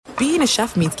being a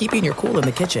chef means keeping your cool in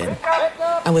the kitchen.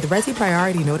 And with Resi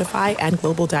Priority Notify and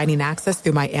Global Dining Access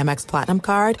through my Amex Platinum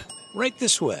card, right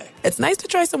this way. It's nice to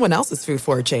try someone else's food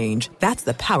for a change. That's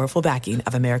the powerful backing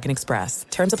of American Express.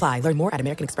 Terms apply. Learn more at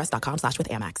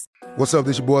americanexpress.com/withAmex. What's up?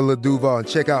 This your boy Lil Duval, and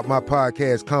check out my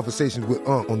podcast, Conversations with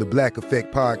Unc, on the Black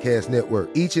Effect Podcast Network.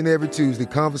 Each and every Tuesday,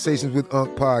 Conversations with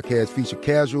Unc podcast feature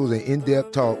casual and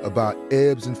in-depth talk about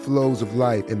ebbs and flows of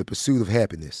life and the pursuit of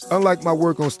happiness. Unlike my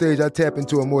work on stage, I tap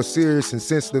into a more serious and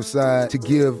sensitive side to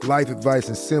give life advice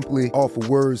and simply offer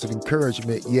words of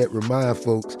encouragement, yet remind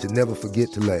folks to never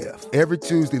forget to laugh. Every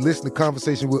Tuesday, listen to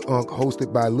Conversation with Unc,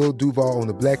 hosted by Lil Duval on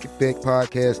the Black Effect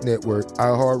Podcast Network,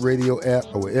 iHeartRadio app,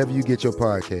 or wherever you get your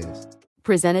podcasts.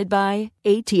 Presented by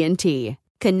AT&T.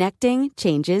 Connecting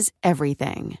changes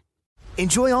everything.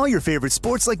 Enjoy all your favorite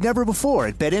sports like never before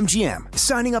at BetMGM.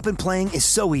 Signing up and playing is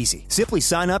so easy. Simply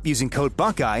sign up using code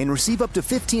Buckeye and receive up to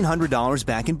 $1,500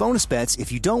 back in bonus bets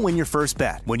if you don't win your first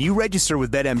bet. When you register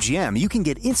with BetMGM, you can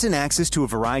get instant access to a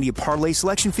variety of parlay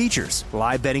selection features,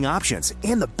 live betting options,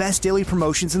 and the best daily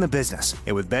promotions in the business.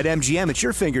 And with BetMGM at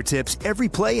your fingertips, every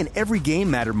play and every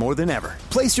game matter more than ever.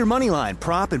 Place your moneyline,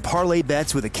 prop, and parlay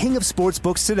bets with the king of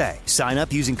sportsbooks today. Sign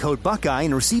up using code Buckeye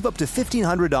and receive up to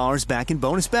 $1,500 back in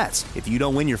bonus bets if you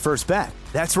don't win your first bet.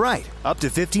 That's right, up to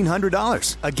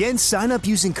 $1,500. Again, sign up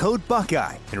using code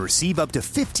Buckeye and receive up to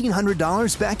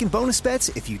 $1,500 back in bonus bets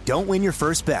if you don't win your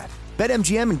first bet.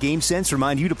 BetMGM and GameSense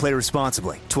remind you to play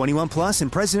responsibly. 21 plus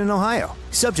and present in Ohio.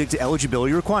 Subject to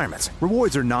eligibility requirements.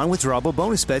 Rewards are non-withdrawable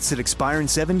bonus bets that expire in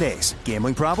 7 days.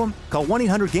 Gambling problem? Call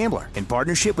 1-800-GAMBLER in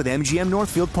partnership with MGM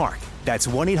Northfield Park. That's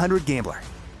 1-800-GAMBLER.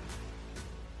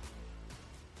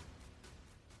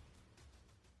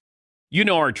 You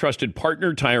know our trusted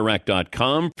partner,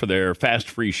 TireRack.com, for their fast,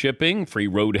 free shipping, free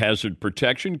road hazard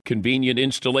protection, convenient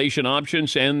installation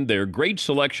options, and their great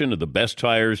selection of the best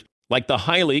tires, like the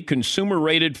highly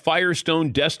consumer-rated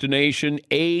Firestone Destination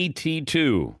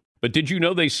AT2. But did you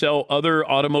know they sell other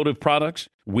automotive products?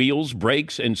 Wheels,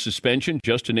 brakes, and suspension,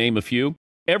 just to name a few.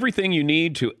 Everything you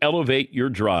need to elevate your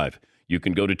drive. You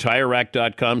can go to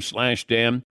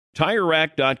TireRack.com/Dan.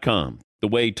 TireRack.com, the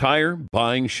way tire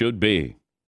buying should be.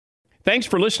 Thanks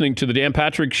for listening to the Dan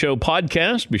Patrick Show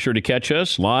podcast. Be sure to catch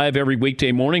us live every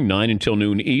weekday morning, 9 until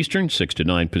noon Eastern, 6 to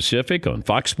 9 Pacific on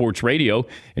Fox Sports Radio.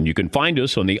 And you can find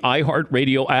us on the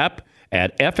iHeartRadio app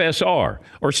at FSR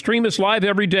or stream us live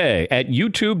every day at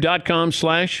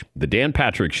youtube.com/The Dan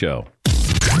Patrick Show.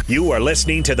 You are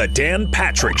listening to the Dan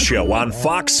Patrick Show on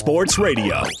Fox Sports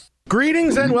Radio.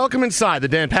 Greetings and welcome inside the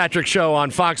Dan Patrick Show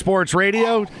on Fox Sports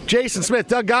Radio. Jason Smith,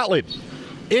 Doug Gottlieb,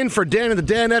 in for Dan and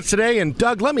the Danettes today. And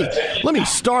Doug, let me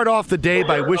start off the day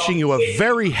by wishing you a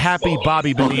very happy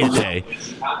Bobby Bonilla Day.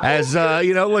 As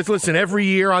listen, every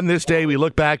year on this day we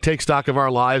look back, take stock of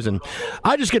our lives, and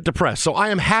I just get depressed. So I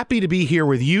am happy to be here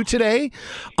with you today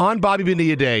on Bobby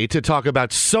Bonilla Day to talk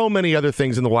about so many other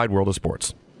things in the wide world of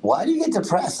sports. Why do you get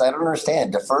depressed? I don't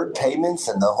understand. Deferred payments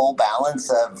and the whole balance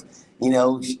of,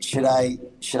 should I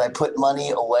put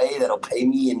money away that'll pay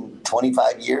me in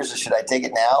 25 years, or should I take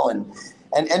it now?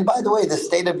 And by the way, the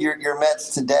state of your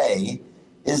Mets today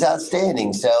is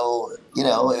outstanding. So,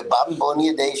 Bobby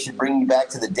Bonilla Day should bring you back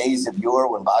to the days of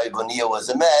yore when Bobby Bonilla was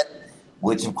a Met,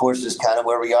 which, of course, is kind of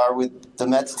where we are with the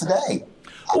Mets today.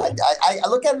 I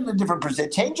look at it in a different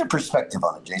perspective. Change your perspective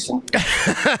on it, Jason.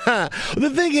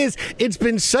 The thing is, it's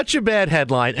been such a bad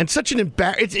headline and such an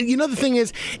the thing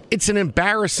is, it's an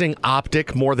embarrassing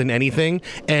optic more than anything.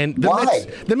 And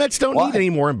the Mets don't need any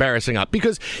more embarrassing op,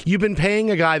 because you've been paying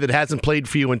a guy that hasn't played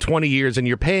for you in 20 years, and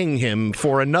you're paying him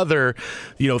for another,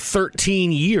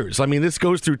 13 years. I mean, this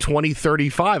goes through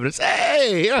 2035, and it's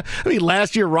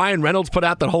last year Ryan Reynolds put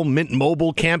out that whole Mint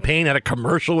Mobile campaign, had a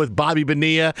commercial with Bobby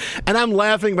Bonilla, and I'm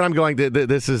laughing. But I'm going,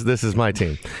 this is my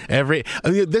team.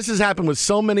 This has happened with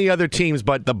so many other teams,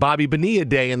 but the Bobby Bonilla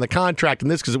Day and the contract and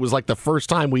this, because it was like the first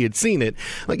time we had seen it.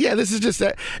 This is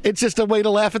just a way to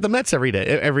laugh at the Mets every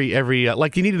day.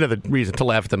 You need another reason to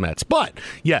laugh at the Mets. But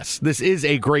yes, this is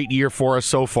a great year for us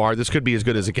so far. This could be as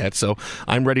good as it gets. So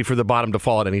I'm ready for the bottom to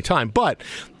fall at any time. But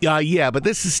but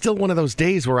this is still one of those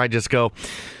days where I just go,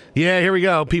 here we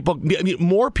go.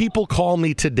 More people call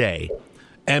me today,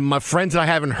 and my friends that I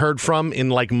haven't heard from in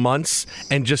months,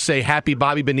 and just say happy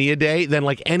Bobby Bonilla Day than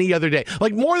any other day.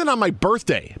 More than on my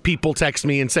birthday, people text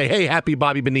me and say, hey, happy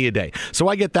Bobby Bonilla Day. So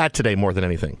I get that today more than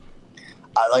anything.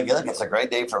 Look, it's a great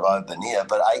day for Bobby Bonilla,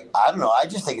 but I don't know. I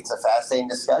just think it's a fascinating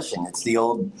discussion. It's the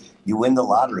old, you win the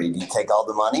lottery. Do you take all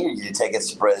the money, or do you take it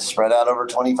spread out over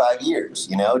 25 years?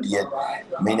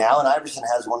 Allen Iverson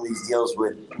has one of these deals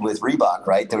with Reebok,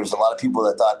 right? There was a lot of people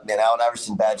that thought, man, Allen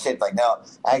Iverson bad shape. Like, no,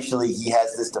 actually, he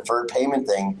has this deferred payment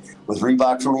thing with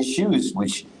Reebok from his shoes,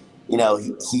 which,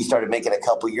 he started making a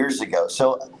couple years ago.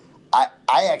 So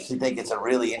I actually think it's a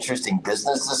really interesting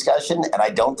business discussion, and I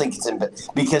don't think it's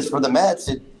because for the Mets,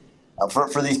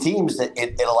 for these teams,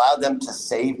 it allowed them to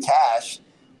save cash,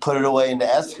 put it away into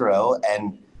escrow,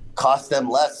 and cost them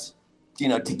less,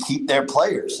 to keep their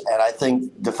players. And I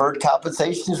think deferred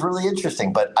compensation is really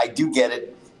interesting, but I do get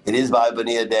it. It is Bobby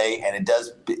Bonilla Day, and it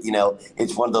does,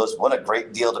 it's one of those, what a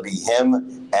great deal to be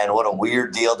him, and what a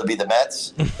weird deal to be the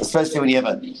Mets, especially when you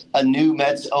have a new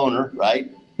Mets owner,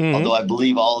 right? Mm-hmm. Although I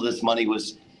believe all of this money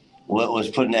was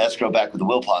put in escrow back with the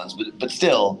Wilpons, but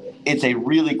still, it's a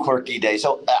really quirky day.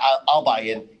 So I'll buy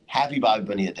in. Happy Bobby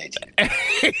Bonilla Day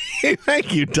today.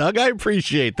 Thank you, Doug. I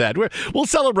appreciate that. We'll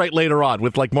celebrate later on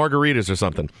with like margaritas or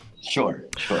something. Sure.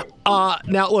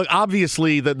 Now, look,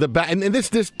 obviously, and this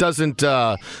isn't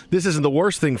the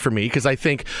worst thing for me, because I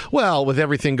think, well, with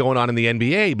everything going on in the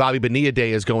NBA, Bobby Bonilla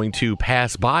Day is going to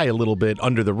pass by a little bit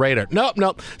under the radar.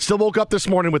 Nope. Still woke up this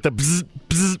morning with the bzz,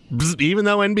 bzz, bzz, even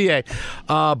though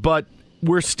NBA. But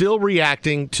we're still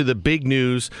reacting to the big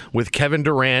news with Kevin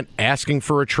Durant asking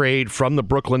for a trade from the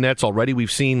Brooklyn Nets. Already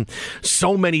we've seen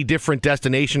so many different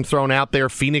destinations thrown out there.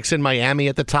 Phoenix and Miami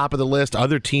at the top of the list.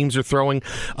 Other teams are throwing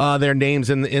their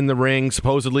names in the ring.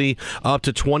 Supposedly up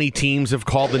to 20 teams have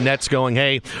called the Nets going,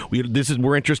 hey,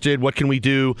 we're interested. What can we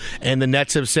do? And the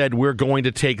Nets have said, we're going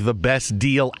to take the best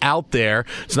deal out there.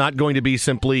 It's not going to be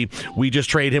simply we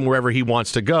just trade him wherever he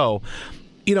wants to go.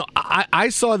 I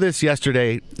saw this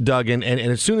yesterday, Doug, and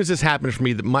as soon as this happened for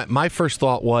me, my first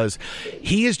thought was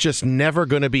he is just never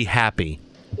going to be happy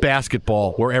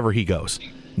basketball wherever he goes.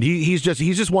 He's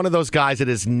just one of those guys that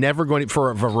is never going to,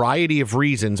 for a variety of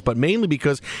reasons, but mainly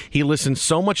because he listens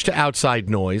so much to outside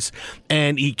noise,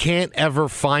 and he can't ever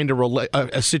find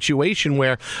a situation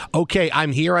where, okay,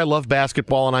 I'm here, I love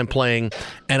basketball, and I'm playing,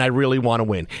 and I really want to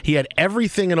win. He had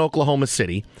everything in Oklahoma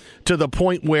City, to the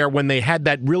point where when they had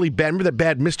that really bad, remember the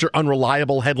bad Mr.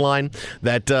 Unreliable headline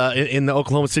that in the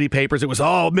Oklahoma City papers, it was,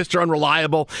 oh, Mr.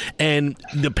 Unreliable, and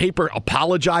the paper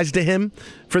apologized to him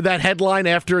for that headline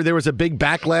after there was a big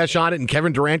backlash on it, and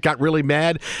Kevin Durant got really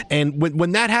mad. And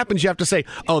when that happens, you have to say,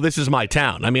 oh, this is my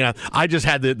town. I mean, I just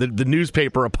had the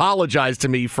newspaper apologize to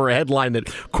me for a headline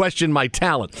that questioned my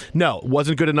talent. No, it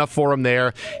wasn't good enough for him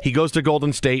there. He goes to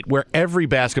Golden State, where every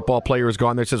basketball player has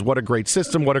gone there, says, what a great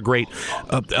system, what a great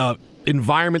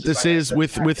environment this is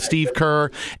with Steve Kerr,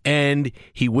 and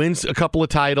he wins a couple of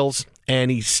titles, and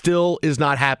he still is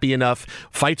not happy enough,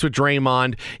 fights with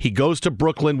Draymond. He goes to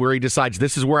Brooklyn, where he decides,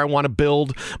 this is where I want to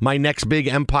build my next big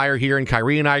empire here, and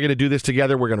Kyrie and I are going to do this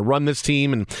together. We're going to run this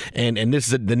team, and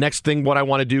this is the next thing what I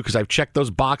want to do, because I've checked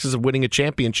those boxes of winning a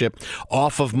championship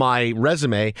off of my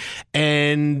resume,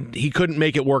 and he couldn't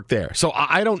make it work there. So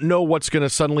I don't know what's going to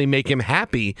suddenly make him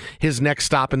happy his next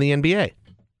stop in the NBA.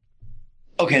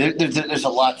 Okay, there's a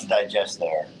lot to digest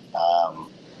there.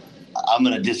 I'm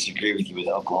going to disagree with you with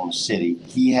Oklahoma City.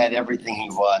 He had everything he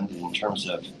wanted in terms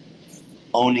of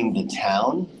owning the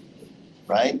town,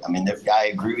 right? I mean, I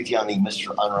agree with you on the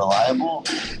Mr. Unreliable,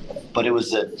 but it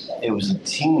was a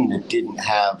team that didn't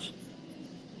have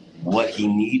what he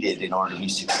needed in order to be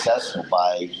successful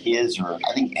by his, or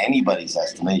I think anybody's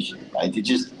estimation, right? They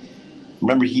just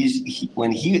remember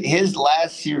his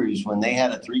last series when they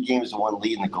had a 3-1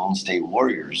 lead in the Golden State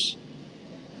Warriors.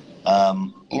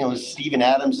 It was Steven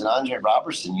Adams and Andre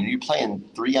Robertson. You're playing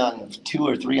 3-on-2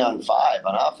 or 3-on-5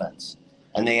 on offense,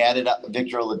 and they added up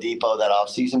Victor Oladipo that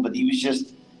offseason. But he was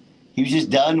just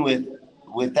done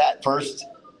with that first.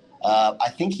 I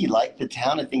think he liked the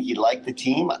town. I think he liked the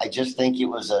team. I just think it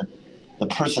was the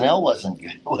personnel wasn't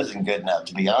good enough,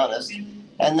 to be honest.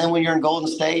 And then when you're in Golden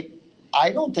State,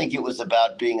 I don't think it was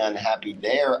about being unhappy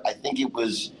there. I think it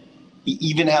was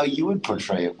even how you would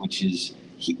portray it, which is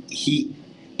he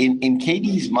in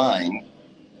KD's mind,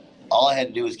 all I had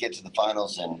to do was get to the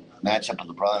finals and match up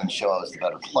with LeBron and show I was the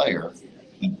better player.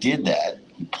 He did that.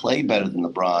 He played better than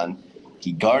LeBron.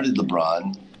 He guarded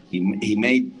LeBron. He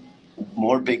made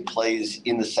more big plays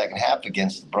in the second half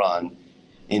against LeBron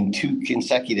in 2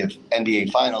 consecutive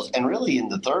NBA finals. And really in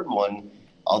the third one,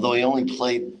 although he only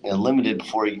played limited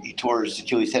before he tore his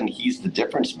Achilles tendon, he's the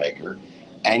difference maker.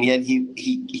 And yet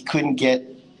he couldn't get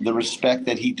the respect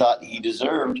that he thought he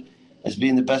deserved as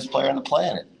being the best player on the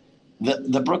planet.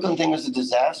 The Brooklyn thing was a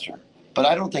disaster. But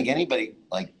I don't think anybody,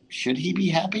 should he be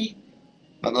happy?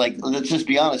 But, let's just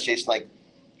be honest, Jason,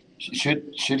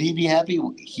 Should he be happy?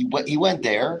 He went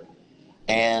there,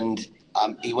 and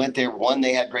he went there. One,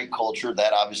 they had great culture.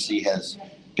 That obviously has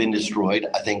been destroyed,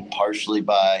 I think, partially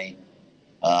by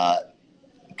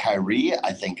Kyrie.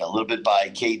 I think a little bit by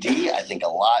KD. I think a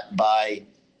lot by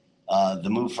the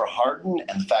move for Harden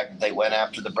and the fact that they went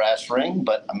after the brass ring.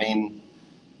 But I mean,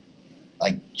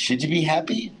 like, should you be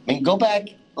happy? I mean, go back.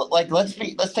 Like, let's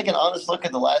take an honest look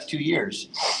at the last 2 years.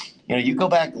 You know, you go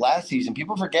back last season,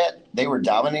 people forget they were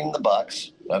dominating the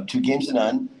Bucks, up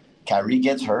 2-0. Kyrie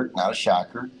gets hurt, not a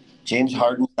shocker. James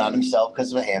Harden's not himself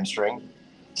because of a hamstring.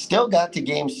 Still got to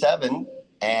Game 7,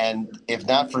 and if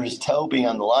not for his toe being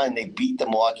on the line, they beat the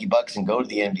Milwaukee Bucks and go to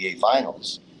the NBA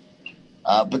Finals.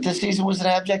 But this season was an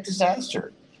abject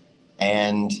disaster.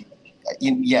 And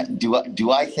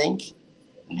do I think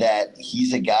that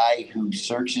he's a guy who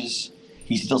searches?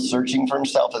 He's still searching for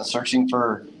himself and searching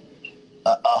for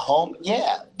a home.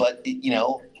 Yeah, but you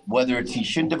know, whether it's he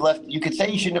shouldn't have left. You could say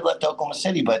he shouldn't have left Oklahoma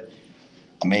City, but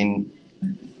I mean,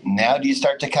 now do you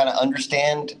start to kind of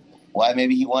understand why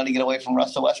maybe he wanted to get away from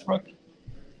Russell Westbrook?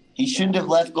 He shouldn't have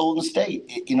left Golden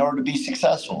State in order to be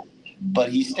successful, but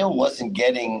he still wasn't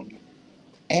getting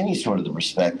any sort of the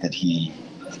respect that he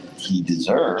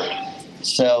deserved.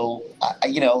 So,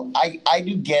 I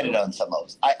do get it on some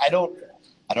levels. I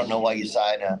don't know why you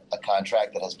sign a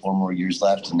contract that has 4 more years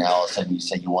left, and now all of a sudden you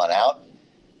say you want out.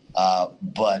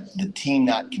 But the team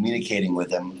not communicating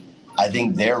with him, I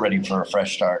think they're ready for a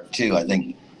fresh start too.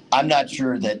 I'm not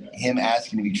sure that him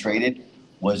asking to be traded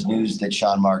was news that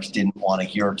Sean Marks didn't want to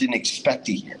hear or didn't expect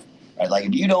to hear. Right? Like,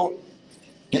 if you don't,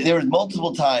 there was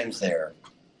multiple times there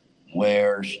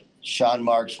where Sean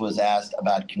Marks was asked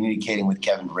about communicating with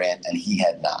Kevin Durant, and he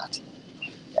had not.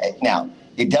 Now,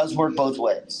 it does work both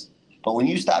ways. But when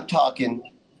you stop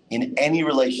talking in any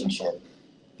relationship,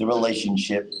 the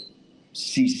relationship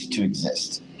ceases to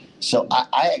exist. So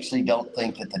I actually don't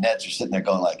think that the Nets are sitting there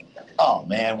going like, oh,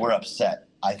 man, we're upset.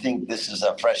 I think this is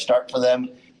a fresh start for them,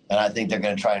 and I think they're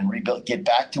going to try and rebuild, get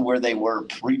back to where they were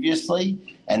previously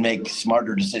and make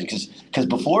smarter decisions. Because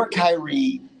before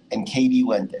Kyrie and KD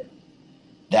went there,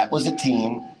 that was a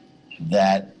team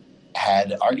that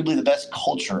had arguably the best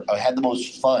culture, had the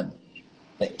most fun.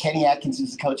 That Kenny Atkins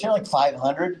is the coach. They're like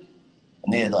 500,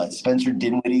 and they had like Spencer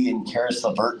Dinwiddie and Karis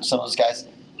LeVert and some of those guys.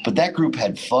 But that group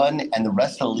had fun, and the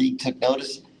rest of the league took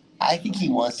notice. I think he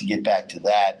wants to get back to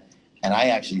that, and I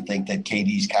actually think that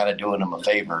KD's kind of doing him a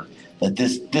favor. That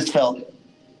this felt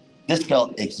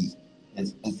icky.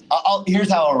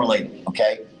 Here's how I'll relate it.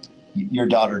 Okay, your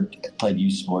daughter played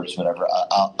youth sports, whatever.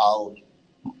 I'll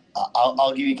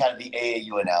give you kind of the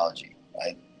AAU analogy,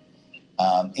 right?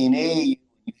 In AAU,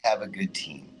 you have a good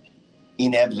team,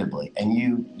 inevitably, and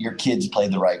your kids play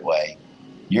the right way.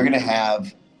 You're going to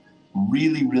have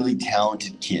really, really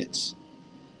talented kids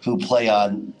who play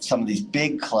on some of these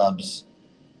big clubs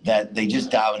that they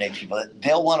just dominate people.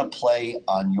 They'll want to play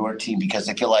on your team because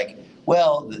they feel like,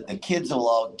 well, the kids will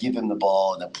all give him the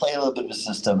ball and they'll play a little bit of a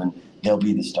system and they'll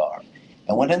be the star.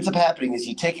 And what ends up happening is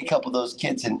you take a couple of those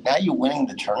kids and now you're winning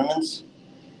the tournaments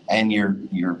and you're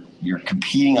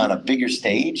competing on a bigger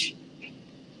stage,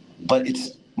 but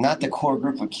it's not the core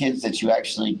group of kids that you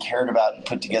actually cared about and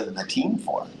put together the team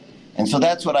for. And so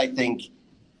that's what I think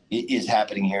is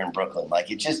happening here in Brooklyn. Like,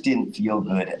 it just didn't feel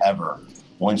good ever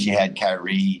once you had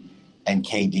Kyrie and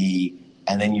KD,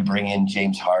 and then you bring in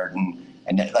James Harden.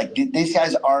 And, like, these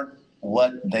guys aren't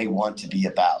what they want to be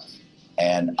about.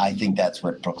 And I think that's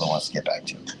what Brooklyn wants to get back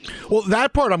to. Well,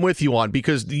 that part I'm with you on,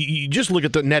 because you just look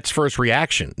at the Nets' first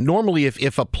reaction. Normally,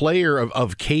 if a player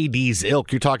of KD's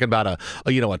ilk, you're talking about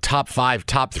a top 5,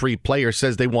 top 3 player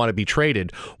says they want to be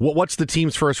traded. What's the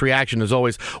team's first reaction? Is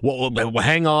always, well,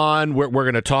 hang on, we're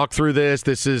going to talk through this.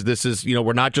 This is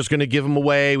we're not just going to give him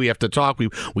away. We have to talk.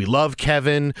 We love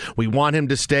Kevin. We want him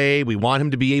to stay. We want him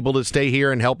to be able to stay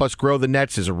here and help us grow the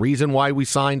Nets. There's a reason why we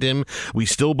signed him. We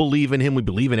still believe in him. We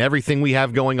believe in everything we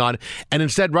have going on. And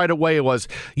instead, right away, it was,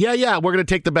 yeah, we're going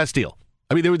to take the best deal.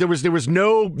 I mean, there was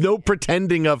no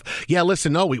pretending of, yeah,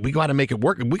 listen, no, we got to make it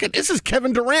work. This is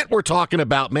Kevin Durant we're talking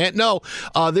about, man. No,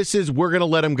 this is, we're going to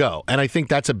let him go. And I think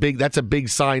that's a big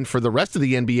sign for the rest of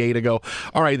the NBA to go,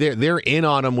 all right, they're in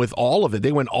on him with all of it.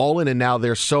 They went all in, and now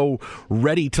they're so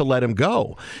ready to let him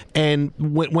go. And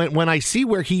when I see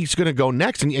where he's going to go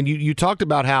next, and you talked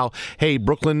about how, hey,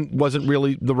 Brooklyn wasn't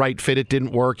really the right fit. It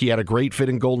didn't work. He had a great fit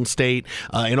in Golden State.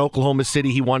 In Oklahoma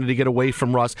City, he wanted to get away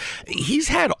from Russ. He's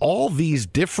had all these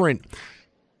different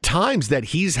times that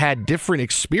he's had different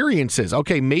experiences.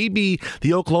 Okay, maybe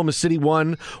the Oklahoma City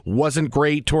one wasn't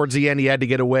great towards the end. He had to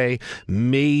get away.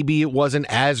 Maybe it wasn't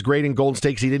as great in Golden State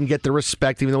because he didn't get the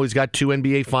respect, even though he's got 2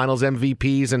 NBA Finals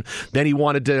MVPs. And then he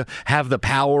wanted to have the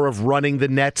power of running the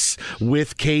Nets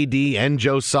with KD and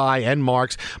Josiah and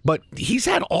Marks. But he's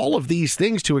had all of these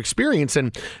things to experience,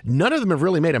 and none of them have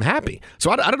really made him happy.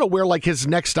 So I don't know where like his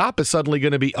next stop is suddenly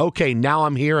going to be. Okay, now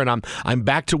I'm here and I'm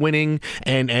back to winning,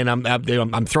 and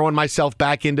I'm throwing myself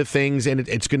back into things, and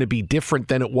it's going to be different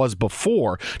than it was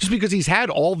before. Just because he's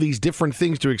had all these different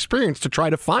things to experience to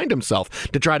try to find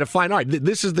himself, to try to find, all right,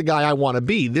 this is the guy I want to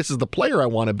be, this is the player I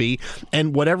want to be,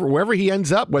 and wherever he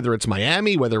ends up, whether it's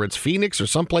Miami, whether it's Phoenix or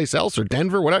someplace else or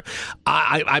Denver, whatever,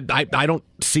 I don't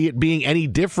see it being any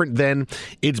different than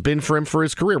it's been for him for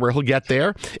his career, where he'll get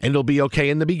there and it'll be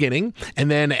okay in the beginning, and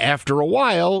then after a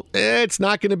while it's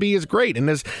not going to be as great. And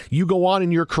as you go on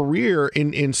in your career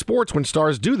in sports, when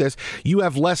stars do this, you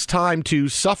have less time to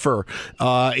suffer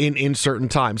in certain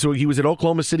times. So he was at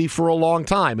Oklahoma City for a long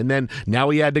time, and then now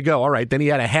he had to go. All right, then he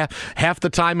had a half the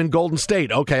time in Golden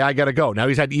State. Okay, I got to go. Now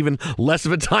he's had even less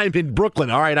of a time in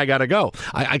Brooklyn. All right, I got to go.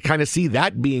 I kind of see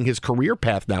that being his career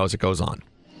path now as it goes on.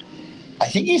 I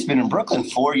think he's been in Brooklyn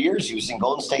 4 years. He was in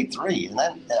Golden State 3.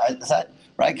 And is that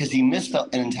right? Because he missed an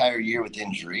entire year with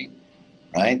injury,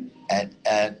 right?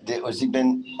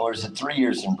 Is it 3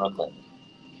 years in Brooklyn?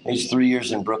 He's 3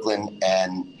 years in Brooklyn,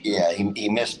 and yeah, he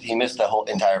missed the whole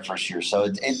entire first year. So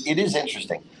it is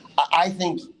interesting. I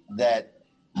think that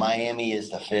Miami is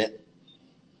the fit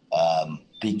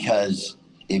because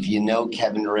if you know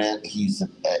Kevin Durant,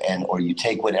 or you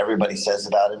take what everybody says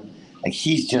about him, like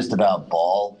he's just about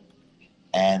ball.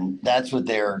 And that's what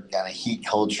their kind of Heat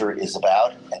culture is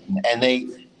about. And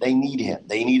they need him.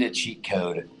 They need a cheat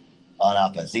code on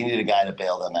offense. They need a guy to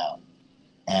bail them out.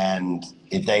 And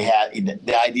if they have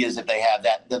the idea is if they have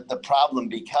that, the problem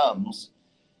becomes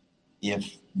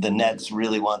if the Nets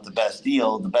really want the best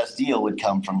deal would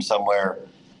come from somewhere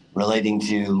relating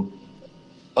to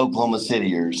Oklahoma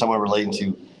City or somewhere relating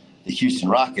to the Houston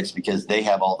Rockets, because they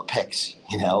have all the picks,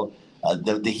 you know.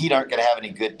 The Heat aren't going to have any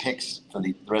good picks for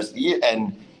the rest of the year,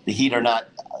 and the Heat are not.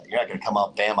 You're not going to come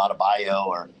up Bam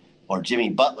Adebayo or Jimmy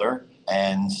Butler,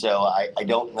 and so I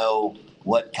don't know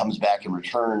what comes back in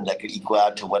return that could equal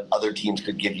out to what other teams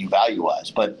could give you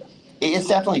value-wise. But it's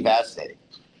definitely fascinating.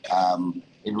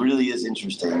 It really is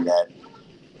interesting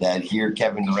that here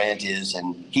Kevin Durant is,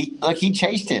 and he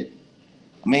chased it.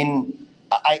 I mean,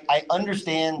 I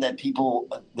understand that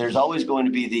there's always going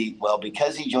to be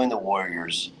because he joined the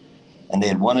Warriors. And they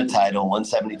had won a title, won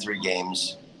 73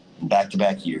 games in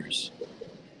back-to-back years.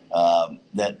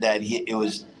 It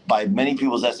was, by many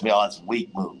people's estimate, it's a weak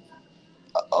move.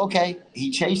 Okay, he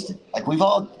chased it. Like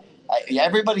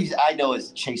everybody I know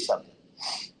has chased something.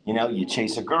 You know, you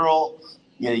chase a girl,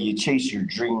 you chase your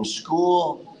dream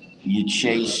school, you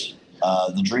chase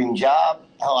the dream job.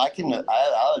 Hell,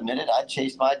 I'll admit it. I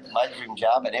chased my dream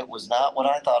job, and it was not what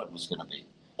I thought it was going to be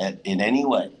in any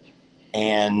way.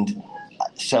 And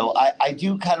so I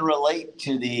do kind of relate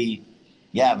to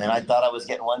I thought I was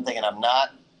getting one thing and I'm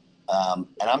not. And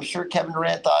I'm sure Kevin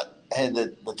Durant thought, hey,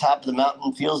 the top of the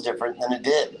mountain feels different than it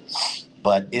did.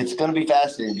 But it's going to be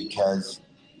fascinating because,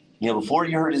 before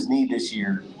he hurt his knee this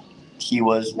year, he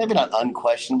was maybe not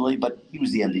unquestionably, but he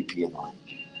was the MVP of the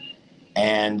league.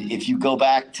 And if you go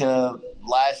back to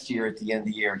last year at the end of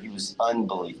the year, he was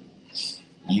unbelievable.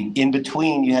 In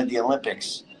between, you had the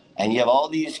Olympics. And you have all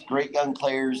these great young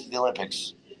players at the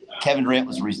Olympics. Kevin Durant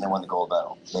was the reason they won the gold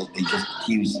medal.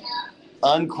 He was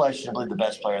unquestionably the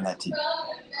best player on that team.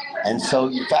 And so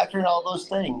you factor in all those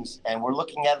things, and we're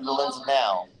looking at it the lens of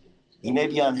now. He may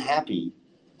be unhappy,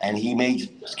 and he may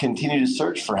continue to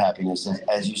search for happiness,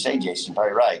 as you say, Jason,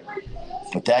 probably right.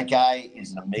 But that guy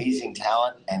is an amazing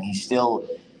talent, and he still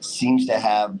seems to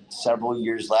have several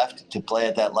years left to play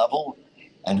at that level,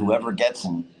 and whoever gets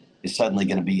him is suddenly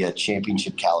going to be a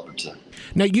championship caliber team.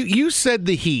 Now, you said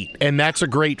the Heat, and that's a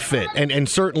great fit, and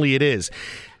certainly it is.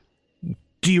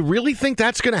 Do you really think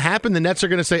that's going to happen? The Nets are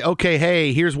going to say, okay,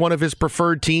 hey, here's one of his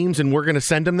preferred teams, and we're going to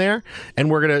send him there,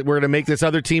 and we're going to make this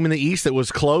other team in the East that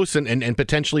was close and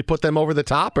potentially put them over the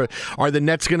top? Or are the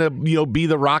Nets going to be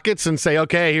the Rockets and say,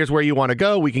 okay, here's where you want to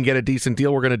go, we can get a decent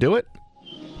deal, we're going to do it?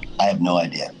 I have no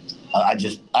idea. I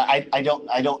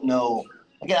don't know.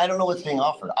 Again, I don't know what's being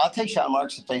offered. I'll take Sean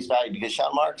Marks at face value because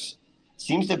Sean Marks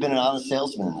seems to have been an honest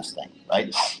salesman in this thing,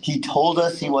 right? He told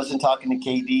us he wasn't talking to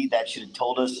KD. That should have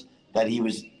told us that he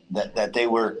was that they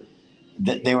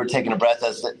were taking a breath.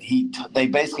 They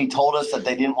basically told us that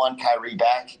they didn't want Kyrie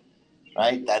back,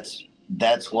 right? That's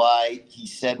That's why he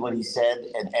said what he said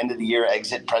at end of the year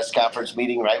exit press conference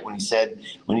meeting, right? When he said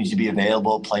we need to be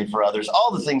available, play for others,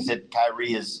 all the things that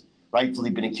Kyrie has rightfully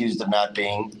been accused of not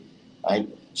being, right?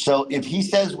 So if he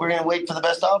says we're going to wait for the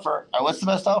best offer, what's the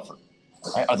best offer?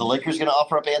 Right? Are the Lakers going to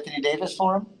offer up Anthony Davis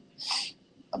for him?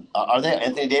 Are they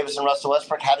Anthony Davis and Russell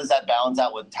Westbrook? How does that balance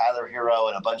out with Tyler Hero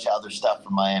and a bunch of other stuff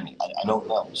from Miami? I don't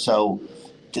know. So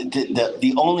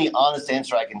the only honest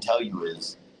answer I can tell you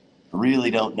is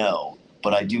really don't know.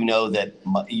 But I do know that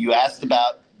you asked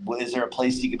about, is there a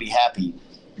place you could be happy?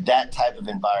 That type of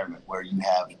environment where you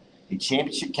have a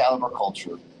championship caliber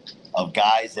culture of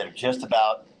guys that are just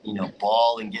about,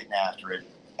 ball and getting after it.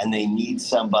 And they need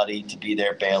somebody to be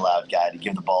their bailout guy to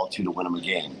give the ball to win them a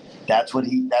game. That's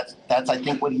I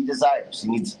think what he desires. He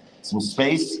needs some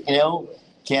space,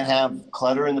 can't have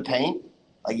clutter in the paint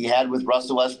like he had with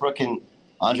Russell Westbrook and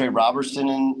Andre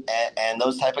Robertson and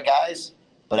those type of guys.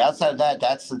 But outside of that,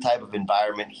 that's the type of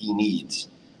environment he needs.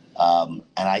 And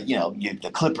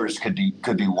the Clippers could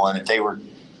be one if they were.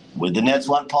 Would the Nets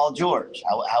want Paul George?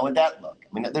 How would that look?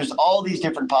 I mean, there's all these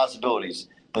different possibilities,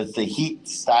 but it's the Heat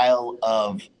style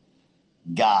of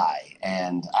guy,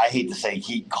 and I hate to say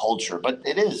Heat culture, but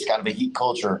it is kind of a Heat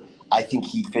culture. I think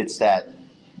he fits that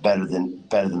better than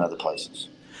other places.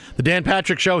 The Dan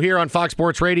Patrick Show here on Fox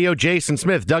Sports Radio. Jason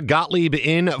Smith, Doug Gottlieb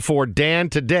in for Dan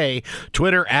today.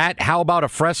 Twitter at How About a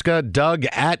Fresca, Doug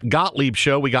at Gottlieb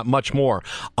Show. We got much more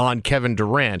on Kevin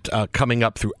Durant coming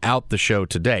up throughout the show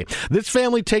today. This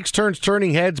family takes turns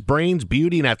turning heads, brains,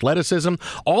 beauty, and athleticism.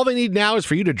 All they need now is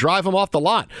for you to drive them off the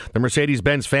lot. The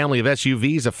Mercedes-Benz family of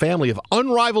SUVs, a family of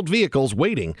unrivaled vehicles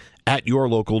waiting at your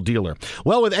local dealer.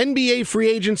 Well, with NBA free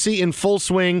agency in full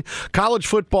swing, college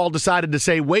football decided to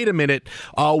say, wait a minute,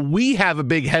 we have a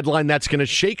big headline that's going to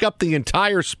shake up the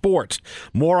entire sport.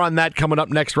 More on that coming up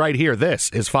next right here. This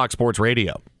is Fox Sports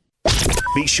Radio.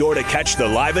 Be sure to catch the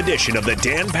live edition of the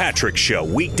Dan Patrick Show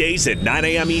weekdays at 9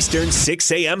 a.m. Eastern,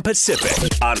 6 a.m.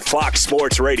 Pacific on Fox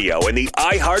Sports Radio and the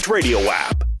iHeartRadio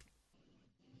app.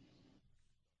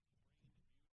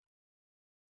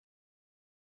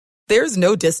 There's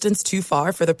no distance too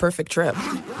far for the perfect trip.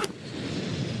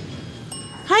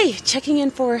 Hi, checking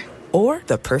in for... Or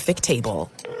the perfect table.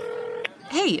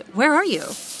 Hey, where are you?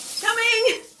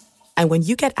 Coming! And when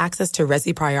you get access to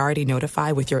Resi Priority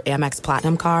Notify with your Amex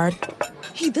Platinum card...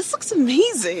 Hey, this looks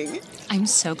amazing! I'm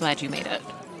so glad you made it.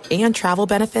 And travel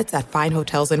benefits at fine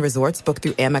hotels and resorts booked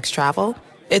through Amex Travel,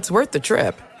 it's worth the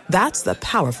trip. That's the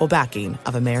powerful backing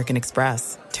of American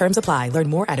Express. Terms apply. Learn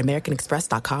more at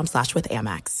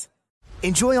americanexpress.com/withAmex.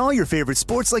 Enjoy all your favorite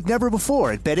sports like never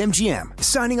before at BetMGM.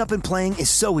 Signing up and playing is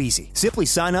so easy. Simply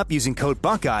sign up using code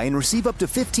Buckeye and receive up to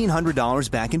 $1,500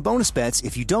 back in bonus bets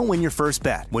if you don't win your first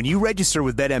bet. When you register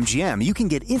with BetMGM, you can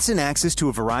get instant access to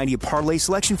a variety of parlay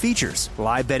selection features,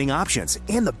 live betting options,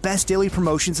 and the best daily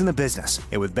promotions in the business.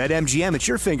 And with BetMGM at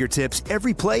your fingertips,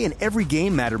 every play and every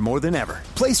game matter more than ever.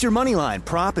 Place your moneyline,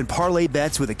 prop, and parlay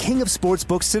bets with the king of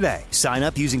sportsbooks today. Sign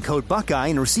up using code Buckeye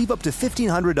and receive up to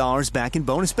 $1,500 back in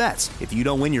bonus bets if you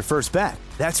don't win your first bet.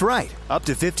 That's right, up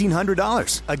to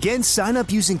 $1,500. Again, sign up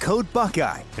using code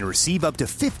Buckeye and receive up to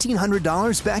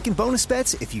 $1,500 back in bonus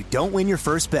bets if you don't win your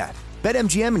first bet.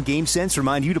 BetMGM and GameSense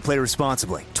remind you to play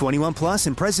responsibly. 21 plus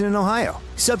and present in Ohio.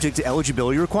 Subject to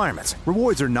eligibility requirements.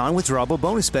 Rewards are non-withdrawable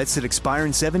bonus bets that expire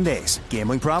in 7 days.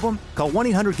 Gambling problem? Call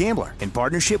 1-800-GAMBLER in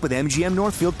partnership with MGM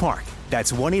Northfield Park.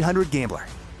 That's 1-800-GAMBLER.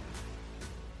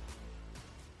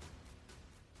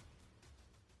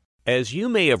 As you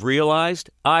may have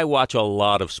realized, I watch a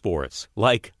lot of sports.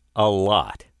 Like, a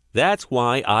lot. That's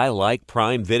why I like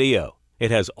Prime Video.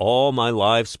 It has all my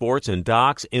live sports and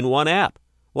docs in one app.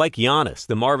 Like Giannis,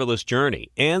 The Marvelous Journey,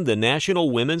 and the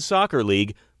National Women's Soccer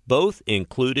League, both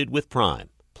included with Prime.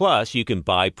 Plus, you can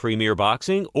buy Premier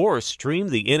Boxing or stream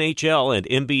the NHL and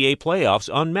NBA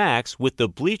playoffs on Max with the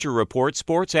Bleacher Report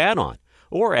Sports add-on,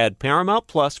 or add Paramount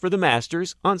Plus for the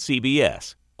Masters on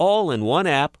CBS. All in one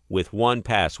app with one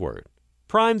password.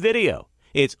 Prime Video.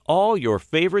 It's all your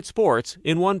favorite sports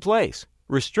in one place.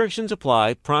 Restrictions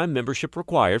apply. Prime membership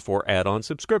required for add-on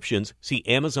subscriptions. See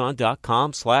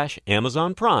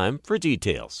Amazon.com/Amazon Prime for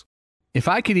details. If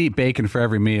I could eat bacon for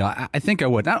every meal, I think I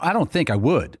would. I don't think I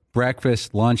would.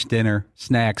 Breakfast, lunch, dinner,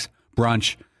 snacks,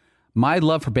 brunch. My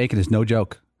love for bacon is no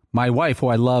joke. My wife, who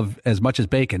I love as much as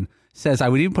bacon, says I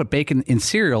would even put bacon in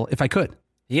cereal if I could.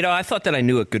 You know, I thought that I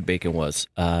knew what good bacon was.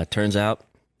 Turns out,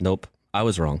 nope, I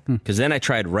was wrong. Because then I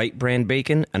tried Wright brand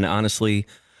bacon, and honestly,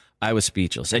 I was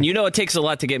speechless. And you know it takes a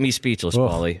lot to get me speechless,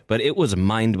 Paulie, but it was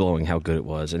mind-blowing how good it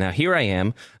was. And now here I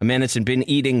am, a man that's been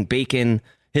eating bacon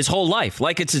his whole life,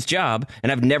 like it's his job,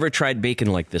 and I've never tried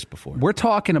bacon like this before. We're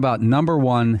talking about number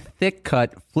one, thick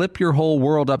cut, flip your whole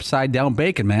world upside down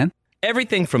bacon, man.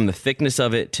 Everything from the thickness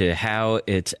of it to how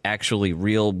it's actually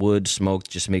real wood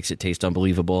smoked just makes it taste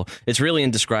unbelievable. It's really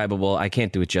indescribable. I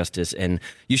can't do it justice, and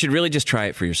you should really just try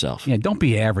it for yourself. Yeah, don't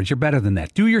be average. You're better than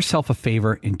that. Do yourself a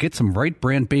favor and get some Right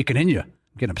Brand bacon in you. I'm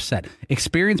getting upset.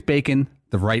 Experience bacon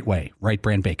the right way. Right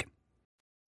Brand bacon.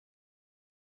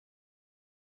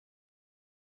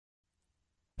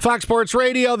 Fox Sports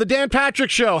Radio, the Dan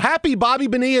Patrick Show. Happy Bobby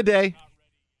Bonilla Day.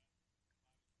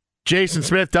 Jason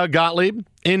Smith, Doug Gottlieb,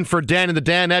 in for Dan and the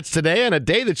Danettes today, on a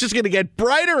day that's just going to get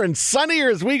brighter and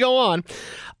sunnier as we go on.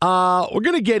 We're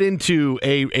going to get into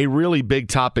a really big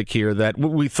topic here that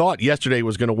we thought yesterday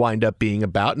was going to wind up being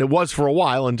about, and it was for a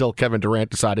while until Kevin Durant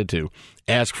decided to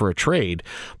ask for a trade.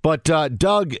 But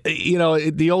Doug,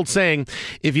 the old saying,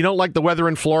 if you don't like the weather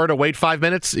in Florida, wait 5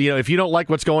 minutes. If you don't like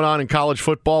what's going on in college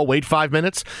football, wait 5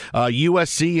 minutes.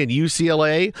 USC and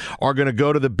UCLA are going to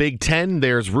go to the Big Ten.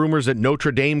 There's rumors that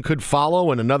Notre Dame could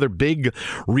follow, and another big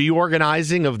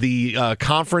reorganizing of the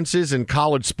conferences in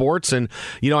college sports. And,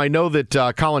 I know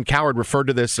that Colin Cowherd referred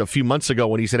to this a few months ago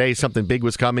when he said, hey, something big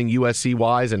was coming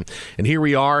USC-wise. And here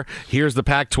we are. Here's the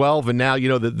Pac-12. And now,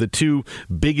 the two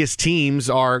biggest teams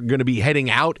are going to be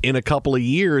heading out in a couple of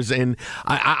years. And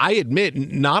I admit,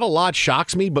 not a lot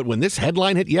shocks me, but when this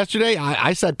headline hit yesterday,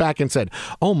 I sat back and said,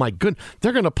 oh my goodness,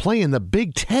 they're going to play in the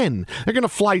Big Ten. They're going to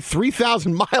fly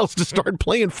 3,000 miles to start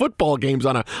playing football games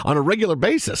on a regular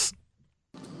basis.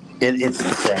 It's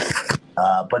insane.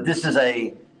 But this is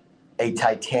a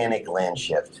titanic land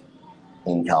shift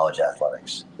in college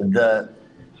athletics.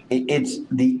 It's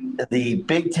the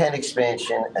Big Ten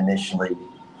expansion initially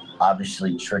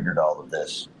obviously triggered all of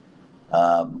this,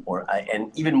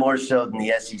 and even more so than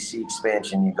the SEC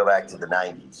expansion. You go back to the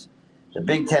 90s. The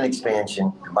Big Ten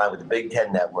expansion combined with the Big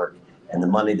Ten network and the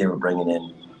money they were bringing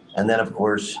in, and then of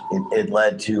course it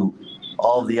led to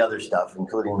all of the other stuff,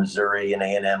 including Missouri and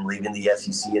A&M leaving the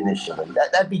SEC initially.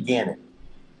 That began it.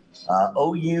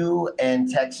 OU and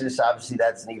Texas, obviously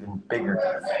that's an even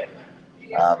bigger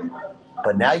deal.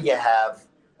 But now you have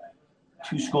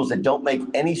two schools that don't make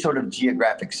any sort of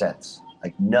geographic sense,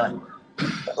 like none.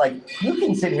 Like you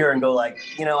can sit here and go like,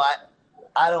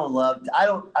 I don't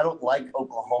like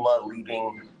Oklahoma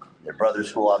leaving their brother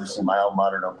school, obviously my alma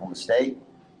mater, Oklahoma State.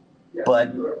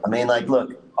 But I mean, like,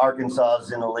 look, Arkansas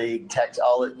is in the league,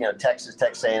 Texas,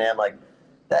 Texas A&M, like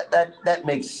that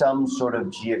makes some sort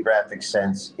of geographic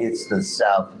sense. It's the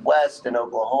Southwest and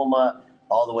Oklahoma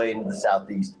all the way into the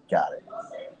Southeast. Got it.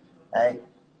 Hey.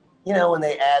 When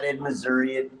they added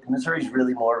Missouri, Missouri's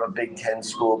really more of a Big Ten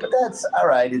school, but that's all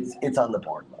right. It's on the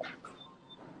board.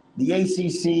 The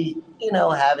ACC,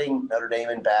 having Notre Dame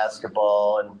in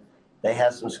basketball, and they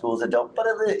have some schools that don't, but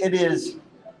it is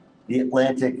the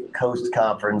Atlantic Coast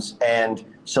Conference, and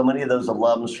so many of those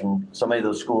alums from so many of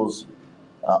those schools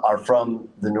are from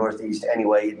the Northeast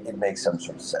anyway. It makes some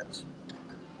sort of sense.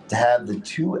 To have the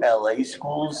two LA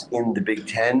schools in the Big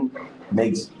Ten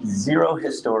makes zero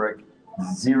historic,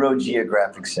 zero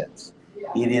geographic sense.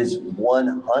 It is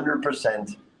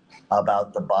 100%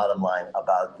 about the bottom line,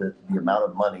 about the amount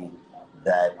of money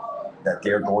that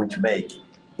they're going to make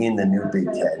in the new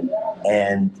Big Ten.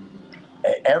 And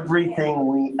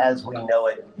everything as we know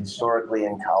it historically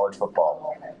in college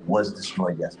football was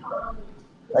destroyed yesterday.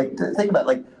 Like, think about it,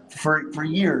 like for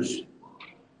years,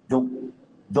 the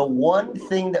one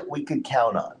thing that we could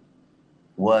count on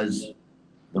was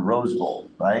the Rose Bowl,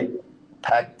 right?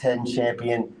 Pac-10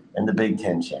 champion and the Big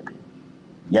Ten champion.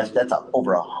 Yes, that's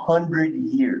over 100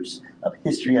 years of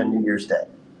history on New Year's Day.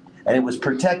 And it was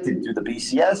protected through the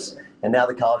BCS and now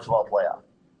the college football playoff.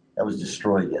 That was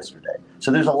destroyed yesterday.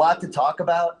 So there's a lot to talk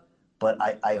about, but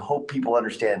I hope people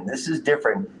understand this is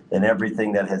different than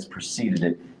everything that has preceded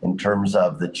it in terms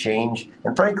of the change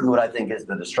and frankly what I think is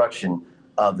the destruction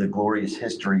of the glorious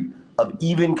history of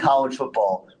even college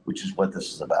football, which is what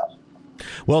this is about.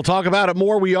 We'll talk about it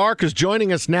more. We are, because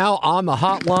joining us now on the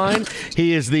hotline,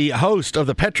 he is the host of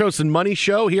the Petros and Money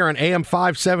Show here on AM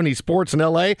 570 Sports in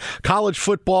LA, college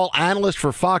football analyst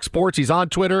for Fox Sports. He's on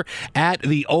Twitter at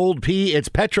the Old P. It's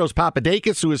Petros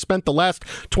Papadakis, who has spent the last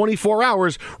 24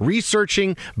 hours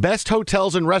researching best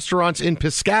hotels and restaurants in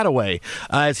Piscataway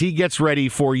as he gets ready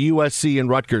for USC and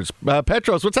Rutgers.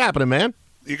 Petros, what's happening, man?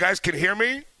 You guys can hear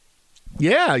me?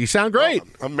 Yeah, you sound great.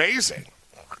 Oh, amazing.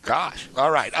 Gosh.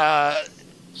 All right.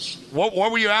 What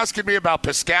were you asking me about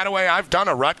Piscataway? I've done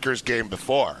a Rutgers game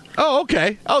before. Oh,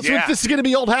 okay. Oh, so yeah. This is going to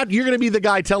be old hat. You're going to be the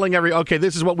guy telling okay,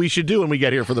 this is what we should do when we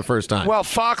get here for the first time. Well,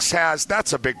 Fox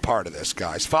that's a big part of this,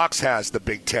 guys. Fox has the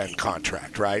Big Ten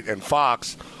contract, right? And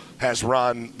Fox has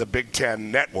run the Big Ten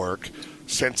network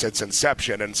since its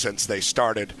inception and since they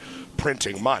started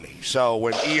printing money. So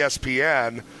when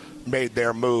ESPN made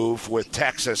their move with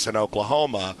Texas and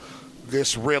Oklahoma,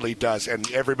 this really does,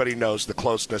 and everybody knows the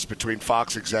closeness between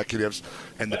Fox executives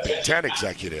and the Big Ten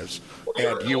executives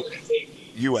and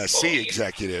USC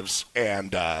executives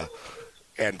and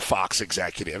Fox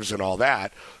executives and all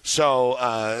that.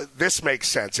 So this makes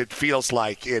sense. It feels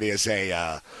like it is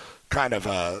a kind of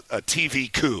a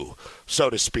TV coup, so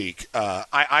to speak.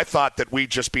 I thought that we'd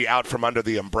just be out from under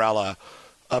the umbrella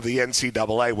of the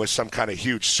NCAA with some kind of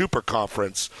huge super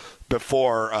conference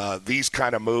before these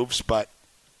kind of moves, but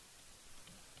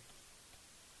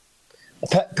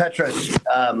Petros,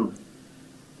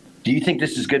 do you think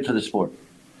this is good for the sport?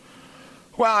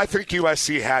 Well, I think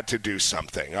USC had to do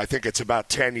something. I think it's about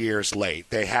 10 years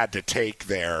late. They had to take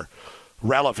their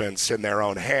relevance in their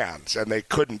own hands, and they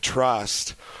couldn't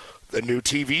trust the new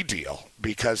TV deal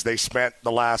because they spent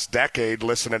the last decade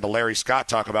listening to Larry Scott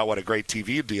talk about what a great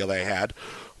TV deal they had,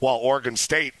 while Oregon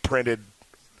State printed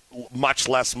much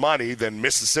less money than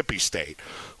Mississippi State,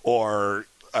 or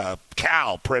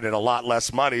Cal printed a lot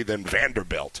less money than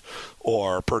Vanderbilt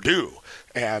or Purdue.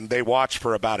 And they watched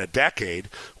for about a decade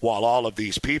while all of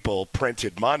these people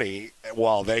printed money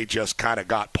while they just kind of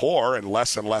got poor and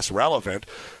less relevant.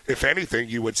 If anything,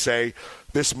 you would say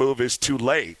this move is too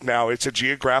late. Now, it's a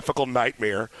geographical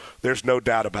nightmare. There's no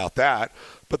doubt about that.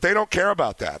 But they don't care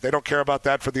about that. They don't care about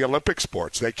that for the Olympic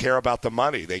sports. They care about the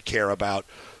money. They care about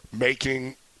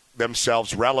making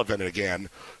themselves relevant again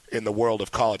in the world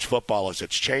of college football as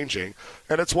it's changing.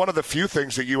 And it's one of the few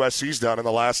things that USC's done in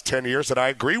the last 10 years that I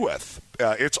agree with.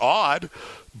 It's odd,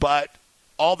 but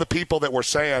all the people that were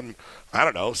saying, I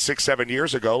don't know, 6-7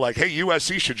 years ago, like, hey,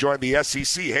 USC should join the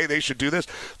SEC, hey, they should do this,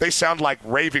 they sound like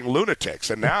raving lunatics.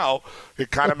 And now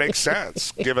it kind of makes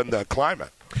sense given the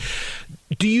climate.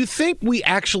 Do you think we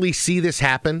actually see this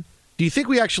happen? Do you think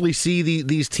we actually see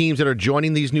these teams that are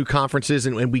joining these new conferences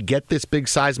and we get this big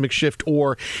seismic shift,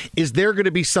 or is there going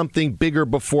to be something bigger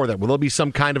before that? Will there be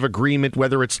some kind of agreement,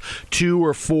 whether it's 2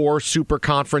 or 4 super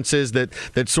conferences that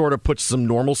sort of puts some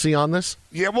normalcy on this?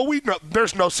 Yeah, well, we know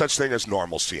there's no such thing as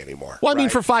normalcy anymore. Well, I mean,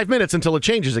 for 5 minutes until it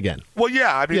changes again. Well,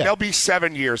 yeah, I mean, there'll be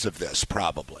 7 years of this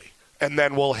probably. And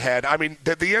then we'll head, I mean,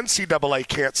 the NCAA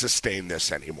can't sustain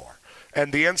this anymore.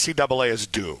 And the NCAA is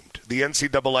doomed. The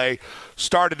NCAA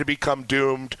started to become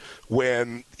doomed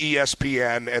when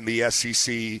ESPN and the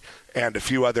SEC and a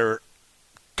few other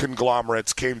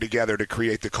conglomerates came together to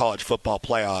create the college football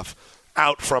playoff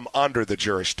out from under the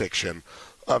jurisdiction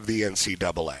of the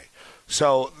NCAA.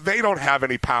 So they don't have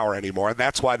any power anymore, and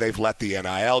that's why they've let the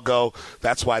NIL go.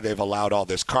 That's why they've allowed all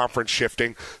this conference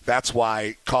shifting. That's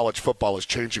why college football is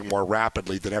changing more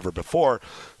rapidly than ever before.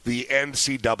 The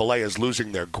NCAA is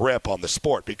losing their grip on the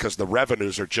sport because the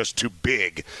revenues are just too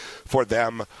big for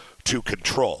them to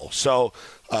control. So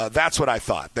that's what I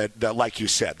thought, that like you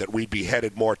said, that we'd be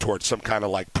headed more towards some kind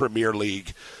of like Premier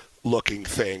League looking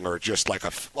thing, or just like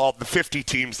all the 50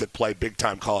 teams that play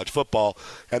big-time college football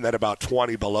and then about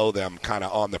 20 below them kind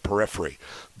of on the periphery.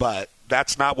 But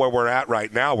that's not where we're at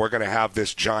right now. We're going to have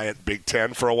this giant Big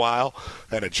Ten for a while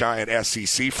and a giant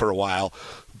SEC for a while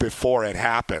before it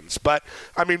happens. But,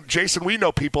 I mean, Jason, we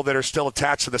know people that are still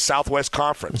attached to the Southwest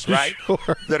Conference, right?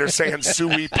 Sure. That are saying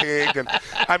suey pig. And,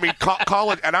 I mean,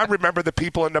 college. And I remember the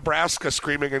people in Nebraska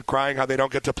screaming and crying how they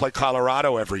don't get to play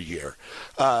Colorado every year.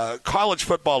 College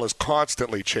football is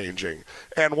constantly changing.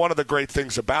 And one of the great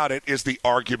things about it is the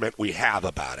argument we have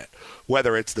about it,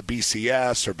 whether it's the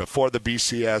BCS or before the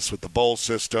BCS with the bowl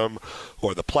system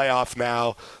or the playoff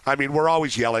now. I mean, we're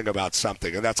always yelling about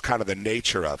something, and that's kind of the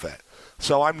nature of it.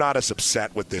 So I'm not as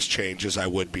upset with this change as I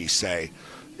would be, say,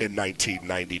 in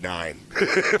 1999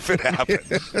 if it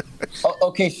happened.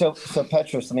 Okay, so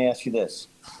Petros, let me ask you this.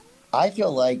 I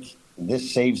feel like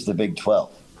this saves the Big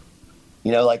 12.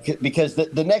 You know, like, because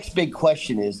the next big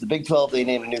question is, the Big 12, they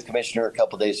named a new commissioner a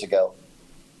couple days ago,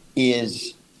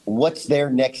 is what's their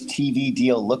next TV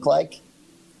deal look like?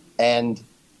 And,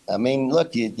 I mean,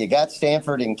 look, you got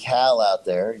Stanford and Cal out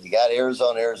there. You got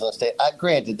Arizona State.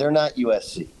 Granted, they're not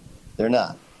USC. They're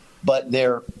not, but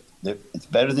it's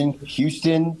better than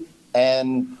Houston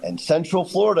and Central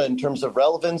Florida in terms of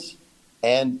relevance,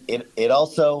 and it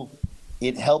also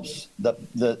helps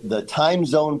the time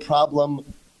zone problem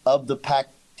of the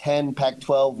Pac-10,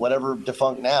 Pac-12, whatever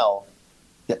defunct now.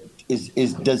 Do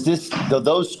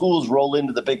those schools roll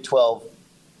into the Big 12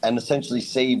 and essentially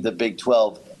save the Big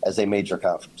 12 as a major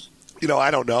conference? You know,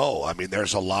 I don't know. I mean,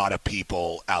 there's a lot of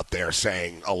people out there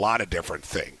saying a lot of different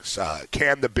things.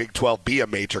 Can the Big 12 be a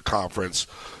major conference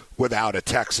without a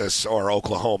Texas or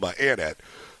Oklahoma in it?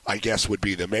 I guess would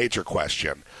be the major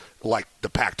question. like the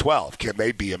Pac-12. Can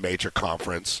they be a major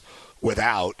conference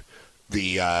without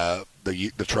the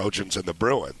Trojans and the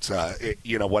Bruins?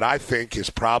 What I think is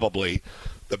probably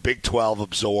the Big 12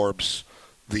 absorbs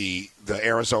the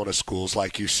Arizona schools,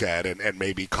 like you said, and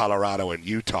maybe Colorado and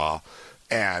Utah,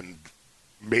 and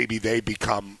maybe they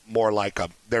become more like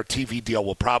their TV deal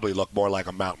will probably look more like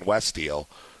a Mountain West deal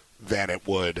than it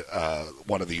would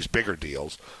one of these bigger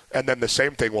deals. And then the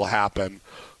same thing will happen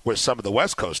with some of the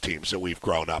West Coast teams that we've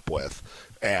grown up with,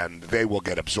 and they will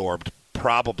get absorbed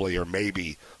probably or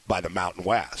maybe by the Mountain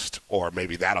West, or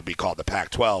maybe that'll be called the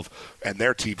Pac-12, and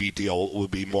their TV deal will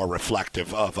be more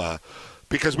reflective of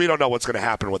because we don't know what's going to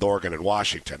happen with Oregon and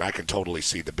Washington. I can totally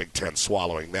see the Big Ten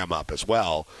swallowing them up as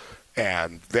well,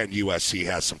 and then USC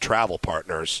has some travel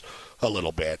partners a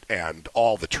little bit, and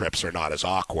all the trips are not as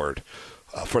awkward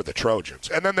for the Trojans.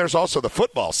 And then there's also the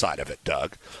football side of it,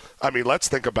 Doug. I mean, let's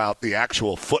think about the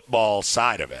actual football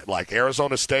side of it. Like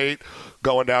Arizona State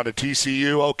going down to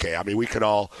TCU, okay. I mean, we can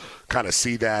all kind of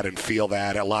see that and feel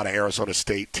that. A lot of Arizona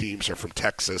State teams are from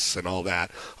Texas and all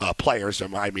that, players.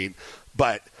 I mean,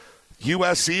 but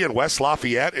USC and West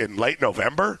Lafayette in late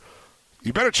November,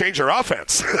 you better change your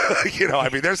offense. I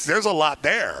mean, there's a lot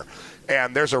there.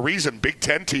 And there's a reason Big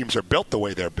Ten teams are built the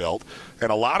way they're built,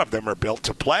 and a lot of them are built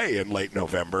to play in late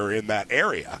November in that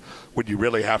area when you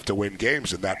really have to win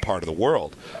games in that part of the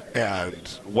world. And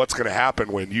what's going to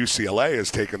happen when UCLA is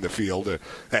taking the field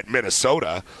at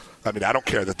Minnesota? I mean, I don't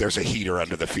care that there's a heater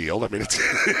under the field. I mean, in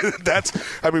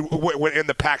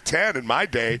the Pac-10 in my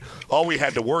day, all we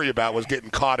had to worry about was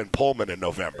getting caught in Pullman in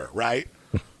November, right?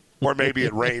 Or maybe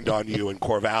it rained on you in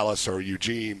Corvallis or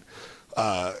Eugene.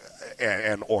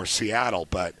 Or Seattle,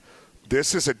 but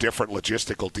this is a different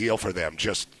logistical deal for them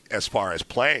just as far as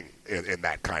playing in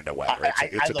that kind of weather.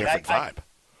 It's a different vibe.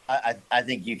 I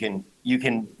think you can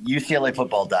UCLA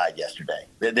football died yesterday.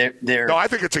 No, I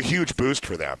think it's a huge boost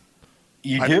for them.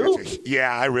 You do?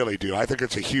 Yeah, I really do. I think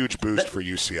it's a huge boost for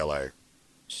UCLA.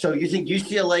 So you think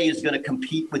UCLA is going to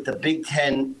compete with the Big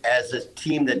Ten as a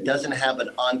team that doesn't have an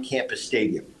on-campus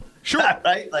stadium? Sure.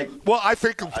 Right? I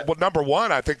think, number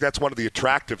one, I think that's one of the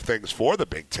attractive things for the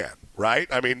Big Ten, right?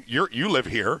 I mean, you live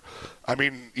here. I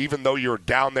mean, even though you're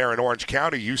down there in Orange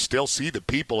County, you still see the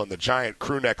people in the giant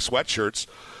crew neck sweatshirts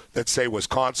that say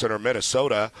Wisconsin or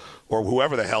Minnesota or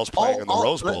whoever the hell's playing in the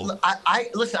Rose Bowl.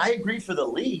 Listen, I agree for the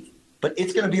league, but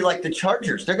it's going to be like the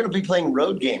Chargers. They're going to be playing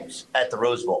road games at the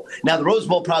Rose Bowl. Now, the Rose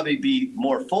Bowl probably be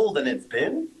more full than it's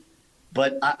been,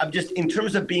 but I'm just, in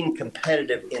terms of being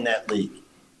competitive in that league,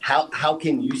 How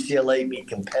can UCLA be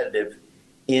competitive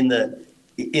in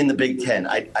the Big Ten?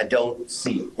 I don't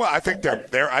see it. Well, I think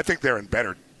they're in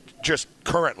better just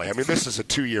currently. I mean, this is a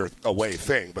 2-year away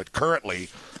thing, but currently,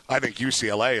 I think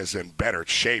UCLA is in better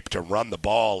shape to run the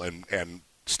ball and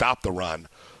stop the run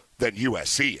than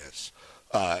USC is.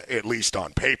 At least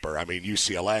on paper. I mean,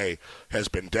 UCLA has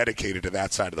been dedicated to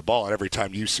that side of the ball, and every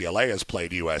time UCLA has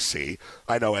played USC,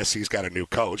 I know SC's got a new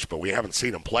coach, but we haven't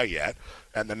seen him play yet.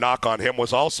 And the knock on him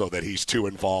was also that he's too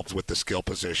involved with the skill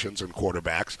positions and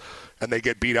quarterbacks, and they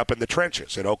get beat up in the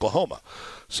trenches in Oklahoma.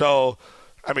 So,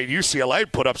 I mean, UCLA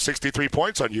put up 63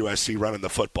 points on USC running the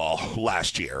football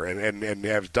last year, and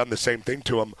have done the same thing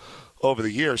to them over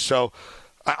the years. So,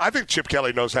 I think Chip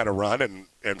Kelly knows how to run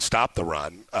and stop the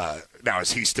run. Now,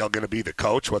 is he still going to be the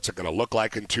coach? What's it going to look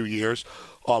like in 2 years?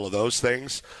 All of those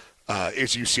things.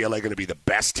 Is UCLA going to be the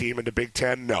best team in the Big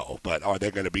Ten? No. But are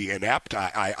they going to be inept?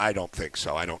 I don't think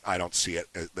so. I don't see it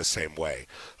the same way.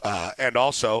 And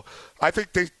also, I think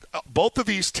both of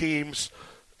these teams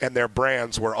and their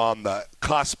brands were on the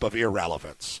cusp of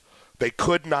irrelevance. They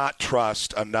could not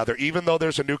trust another, even though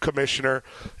there's a new commissioner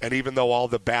and even though all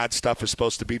the bad stuff is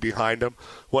supposed to be behind him.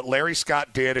 What Larry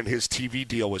Scott did in his TV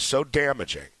deal was so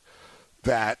damaging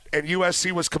that, and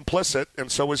USC was complicit,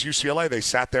 and so was UCLA. They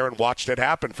sat there and watched it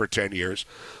happen for 10 years,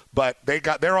 but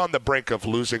they're on the brink of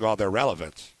losing all their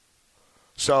relevance.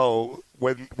 So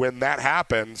when that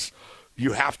happens,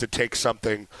 you have to take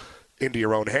something into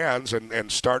your own hands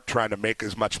and start trying to make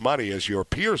as much money as your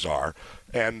peers are,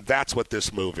 and that's what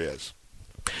this move is.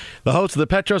 The host of the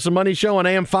Petros and Money Show on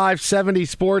AM 570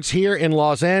 Sports here in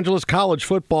Los Angeles, college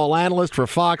football analyst for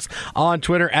Fox on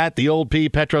Twitter at the old P,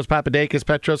 Petros Papadakis.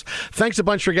 Petros, thanks a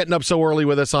bunch for getting up so early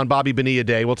with us on Bobby Bonilla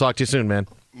Day. We'll talk to you soon, man.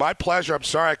 My pleasure. I'm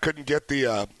sorry I couldn't get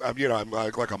the, I'm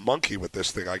like a monkey with this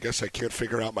thing. I guess I can't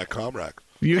figure out my comm rack.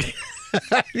 You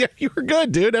were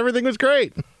good, dude. Everything was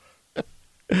great.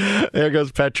 There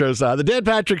goes Petros. The Dan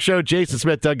Patrick Show, Jason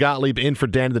Smith, Doug Gottlieb in for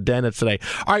Dan the Dentist today.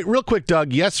 All right, real quick,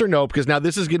 Doug, yes or no, because now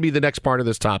this is going to be the next part of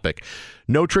this topic.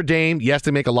 Notre Dame, yes,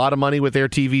 they make a lot of money with their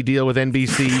TV deal with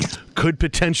NBC, could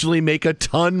potentially make a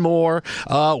ton more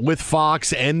with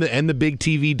Fox and the big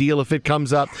TV deal if it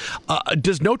comes up.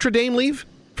 Does Notre Dame leave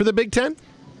for the Big Ten?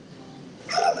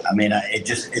 I mean,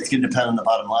 it's going to depend on the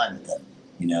bottom line with them.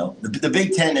 You know, the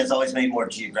Big Ten has always made more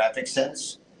geographic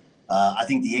sense. I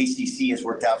think the ACC has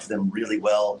worked out for them really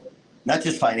well, not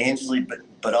just financially,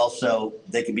 but also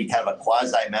they can be kind of a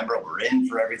quasi-member. We're in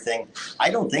for everything. I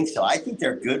don't think so. I think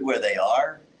they're good where they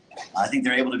are. I think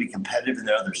they're able to be competitive in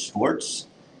their other sports.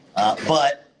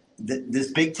 But this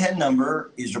Big Ten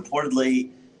number is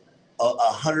reportedly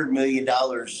 $100 million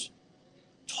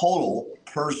total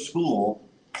per school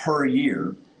per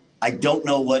year. I don't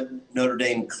know what Notre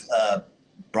Dame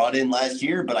brought in last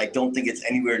year, but I don't think it's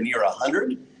anywhere near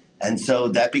 100. And so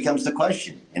that becomes the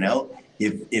question, you know,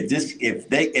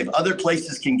 if other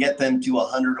places can get them to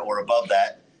 100 or above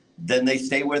that, then they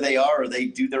stay where they are or they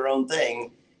do their own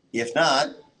thing. If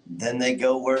not, then they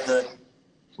go where the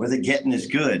getting is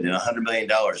good, and $100 million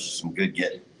is some good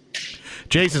getting.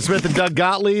 Jason Smith and Doug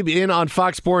Gottlieb in on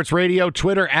Fox Sports Radio.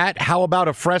 Twitter at How About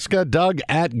a Fresca, Doug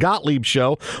at Gottlieb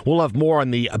Show. We'll have more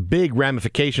on the big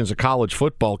ramifications of college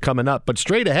football coming up. But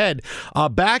straight ahead,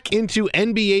 back into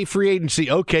NBA free agency.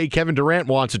 Okay, Kevin Durant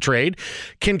wants a trade.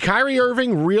 Can Kyrie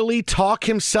Irving really talk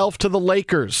himself to the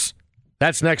Lakers?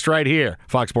 That's next right here,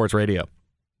 Fox Sports Radio.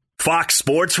 Fox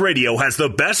Sports Radio has the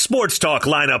best sports talk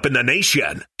lineup in the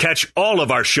nation. Catch all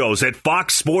of our shows at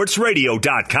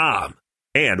foxsportsradio.com.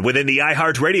 And within the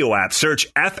iHeartRadio app,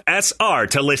 search FSR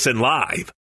to listen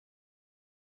live.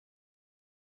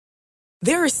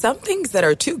 There are some things that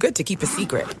are too good to keep a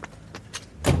secret.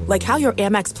 Like how your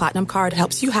Amex Platinum card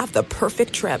helps you have the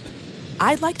perfect trip.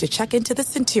 I'd like to check into the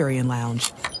Centurion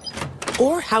Lounge.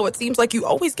 Or how it seems like you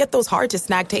always get those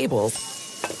hard-to-snag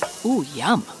tables. Ooh,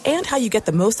 yum. And how you get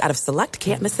the most out of select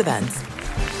can't-miss events.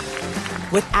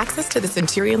 With access to the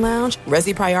Centurion Lounge,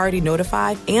 Resi Priority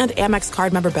Notify, and Amex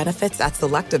card member benefits at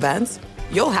select events,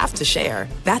 you'll have to share.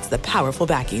 That's the powerful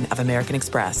backing of American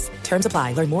Express. Terms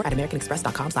apply. Learn more at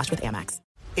americanexpress.com/withAmex.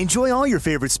 Enjoy all your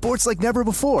favorite sports like never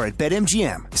before at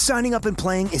BetMGM. Signing up and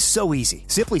playing is so easy.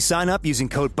 Simply sign up using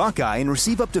code Buckeye and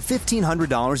receive up to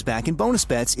 $1,500 back in bonus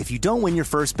bets if you don't win your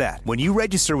first bet. When you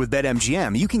register with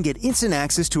BetMGM, you can get instant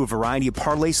access to a variety of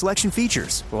parlay selection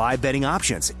features, live betting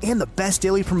options, and the best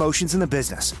daily promotions in the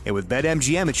business. And with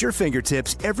BetMGM at your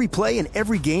fingertips, every play and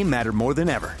every game matter more than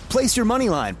ever. Place your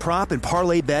moneyline, prop, and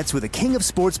parlay bets with the king of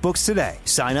sportsbooks today.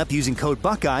 Sign up using code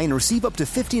Buckeye and receive up to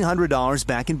 $1,500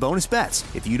 back in bonus bets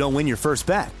if you don't win your first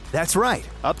bet. That's right,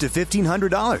 up to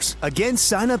 $1,500. Again,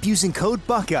 sign up using code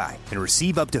Buckeye and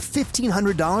receive up to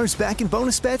 $1,500 back in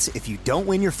bonus bets if you don't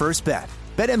win your first bet.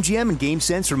 BetMGM and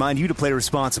GameSense remind you to play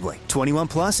responsibly. 21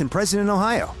 plus and present in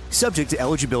Ohio. Subject to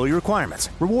eligibility requirements.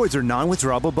 Rewards are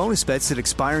non-withdrawable bonus bets that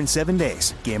expire in 7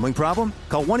 days. Gambling problem?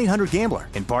 Call 1-800-GAMBLER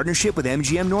in partnership with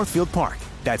MGM Northfield Park.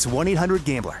 That's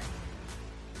 1-800-GAMBLER.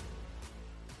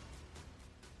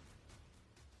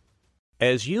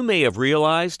 As you may have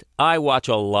realized, I watch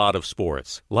a lot of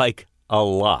sports. Like, a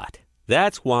lot.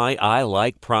 That's why I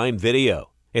like Prime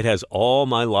Video. It has all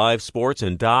my live sports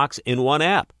and docs in one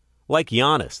app. Like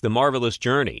Giannis, The Marvelous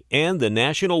Journey, and the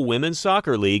National Women's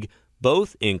Soccer League,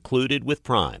 both included with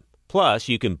Prime. Plus,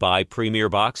 you can buy Premier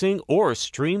Boxing or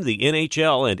stream the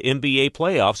NHL and NBA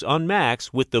playoffs on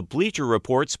Max with the Bleacher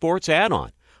Report Sports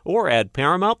add-on. Or add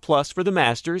Paramount Plus for the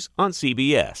Masters on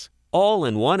CBS. All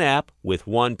in one app with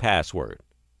one password.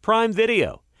 Prime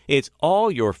Video. It's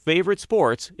all your favorite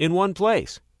sports in one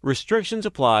place. Restrictions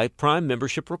apply. Prime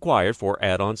membership required for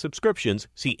add-on subscriptions.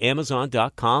 See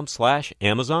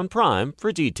Amazon.com/Amazon Prime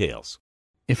for details.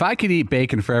 If I could eat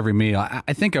bacon for every meal,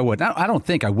 I think I would. I don't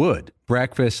think I would.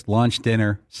 Breakfast, lunch,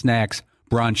 dinner, snacks,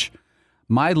 brunch.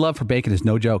 My love for bacon is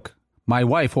no joke. My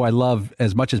wife, who I love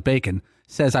as much as bacon,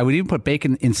 says I would even put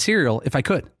bacon in cereal if I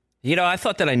could. You know, I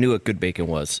thought that I knew what good bacon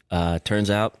was. Turns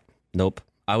out, nope,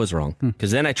 I was wrong. Because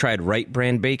then I tried Right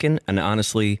Brand bacon, and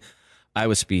honestly, I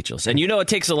was speechless. And you know, it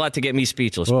takes a lot to get me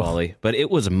speechless, Paulie, but it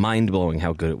was mind-blowing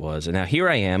how good it was. And now here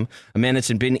I am, a man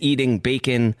that's been eating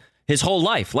bacon his whole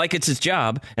life, like it's his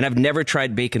job, and I've never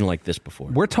tried bacon like this before.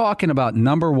 We're talking about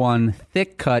number one,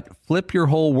 thick-cut, flip your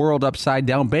whole world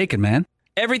upside-down bacon, man.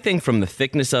 Everything from the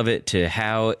thickness of it to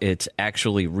how it's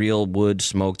actually real wood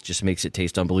smoked just makes it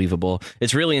taste unbelievable.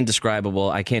 It's really indescribable.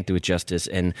 I can't do it justice,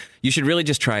 and you should really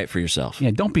just try it for yourself.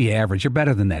 Yeah, don't be average. You're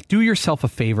better than that. Do yourself a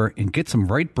favor and get some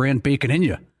Right Brand bacon in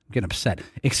you. Get upset.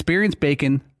 Experience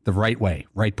bacon the right way.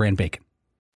 Right Brand bacon.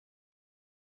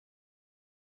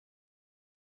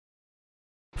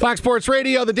 Fox Sports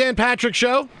Radio, the Dan Patrick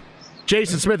Show.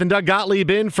 Jason Smith and Doug Gottlieb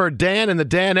in for Dan and the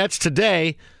Danettes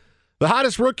today. The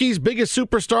hottest rookies, biggest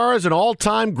superstars, and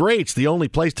all-time greats. The only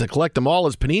place to collect them all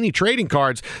is Panini Trading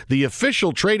Cards, the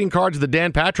official trading cards of the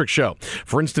Dan Patrick Show.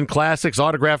 For instant classics,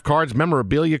 autograph cards,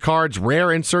 memorabilia cards,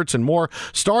 rare inserts, and more,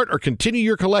 start or continue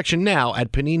your collection now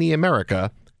at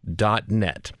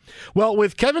PaniniAmerica.net. Well,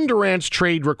 with Kevin Durant's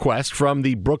trade request from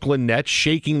the Brooklyn Nets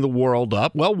shaking the world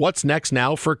up, well, what's next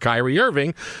now for Kyrie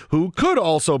Irving, who could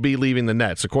also be leaving the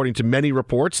Nets? According to many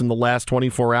reports in the last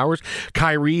 24 hours,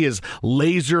 Kyrie is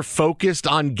laser focused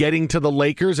on getting to the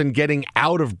Lakers and getting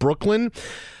out of Brooklyn.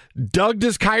 Doug,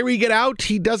 does Kyrie get out?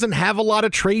 He doesn't have a lot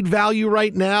of trade value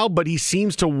right now, but he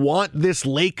seems to want this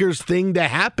Lakers thing to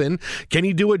happen. Can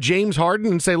he do a James Harden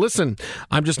and say, listen,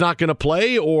 I'm just not going to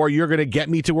play, or you're going to get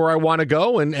me to where I want to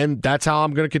go, and that's how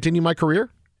I'm going to continue my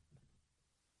career?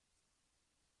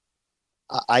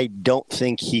 I don't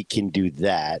think he can do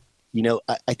that. You know,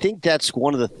 I think that's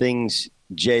one of the things,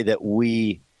 Jay, that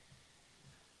we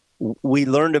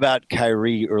learned about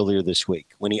Kyrie earlier this week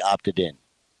when he opted in.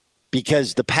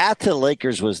 Because the path to the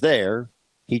Lakers was there.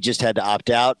 He just had to opt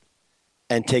out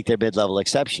and take their mid-level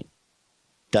exception.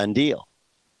 Done deal.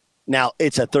 Now,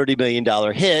 it's a $30 million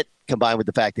hit combined with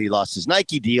the fact that he lost his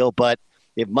Nike deal. But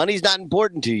if money's not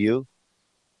important to you,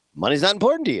 money's not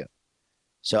important to you.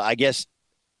 So I guess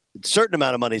a certain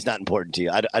amount of money is not important to you.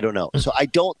 I don't know. So I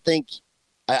don't think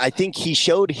 – I think he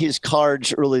showed his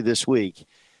cards early this week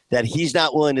that he's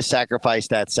not willing to sacrifice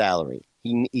that salary.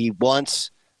 He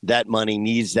wants – that money,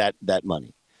 needs that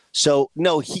money. So,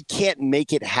 no, he can't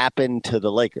make it happen to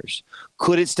the Lakers.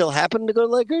 Could it still happen to go to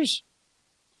the Lakers?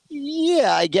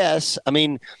 Yeah, I guess. I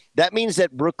mean, that means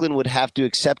that Brooklyn would have to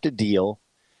accept a deal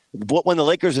when the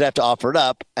Lakers would have to offer it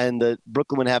up, and the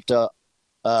Brooklyn would have to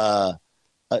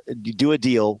do a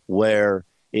deal where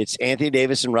it's Anthony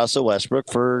Davis and Russell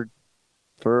Westbrook for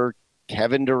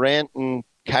Kevin Durant and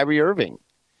Kyrie Irving.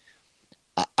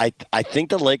 I think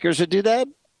the Lakers would do that.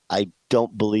 I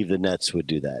don't believe the Nets would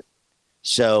do that.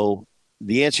 So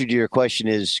the answer to your question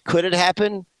is, could it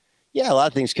happen? Yeah, a lot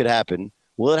of things could happen.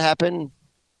 Will it happen?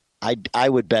 I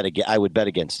would bet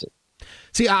against it.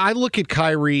 See, I look at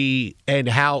Kyrie and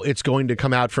how it's going to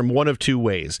come out from one of two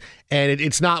ways, and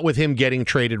it's not with him getting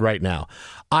traded right now.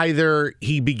 Either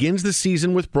he begins the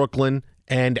season with Brooklyn,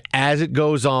 and as it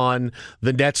goes on,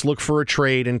 the Nets look for a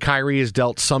trade, and Kyrie is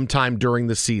dealt sometime during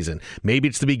the season. Maybe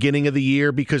it's the beginning of the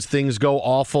year because things go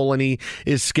awful and he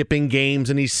is skipping games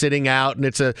and he's sitting out, and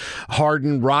it's a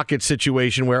Harden Rocket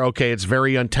situation where, okay, it's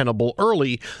very untenable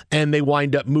early, and they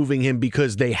wind up moving him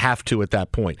because they have to at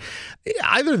that point.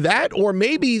 Either that, or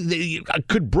maybe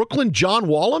could Brooklyn John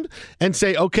Wall him and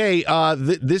say, okay,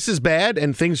 this is bad,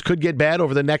 and things could get bad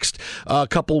over the next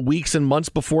couple weeks and months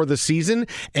before the season,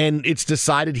 and it's decided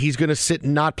he's going to sit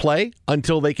and not play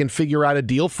until they can figure out a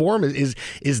deal for him? Is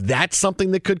that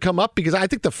something that could come up? Because I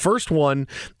think the first one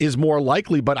is more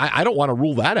likely, but I don't want to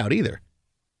rule that out either.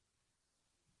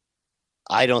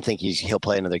 I don't think he'll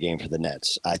play another game for the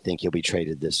Nets. I think he'll be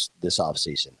traded this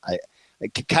offseason.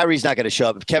 Kyrie's not going to show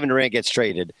up. If Kevin Durant gets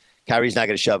traded, Kyrie's not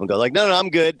going to show up and go like, no,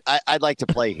 I'm good. I'd like to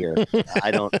play here.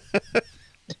 I don't.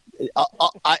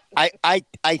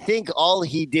 I think all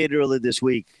he did earlier this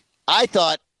week, I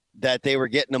thought that they were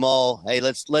getting them all. Hey,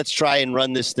 let's try and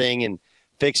run this thing and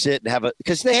fix it and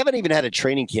because they haven't even had a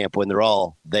training camp when they're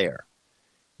all there.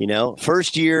 You know,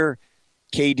 first year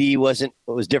KD was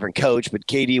different coach, but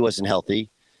KD wasn't healthy.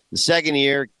 The second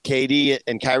year KD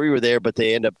and Kyrie were there, but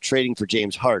they end up trading for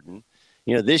James Harden.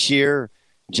 You know, this year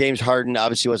James Harden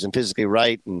obviously wasn't physically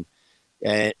right, and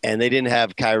they didn't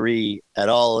have Kyrie at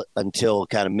all until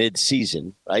kind of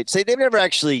mid-season, right? So they've never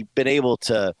actually been able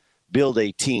to build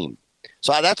a team.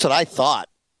 So that's what I thought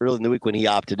early in the week when he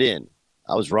opted in.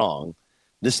 I was wrong.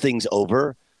 This thing's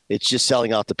over. It's just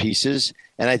selling out the pieces.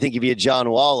 And I think if you had John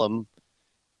Wall,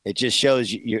 it just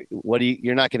shows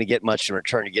you're not going to get much in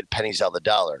return. You get pennies on the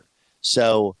dollar.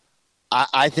 So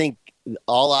I think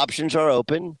all options are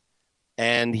open,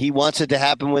 and he wants it to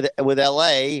happen with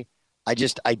LA.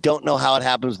 I don't know how it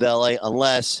happens with LA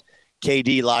unless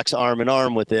KD locks arm in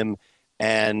arm with him,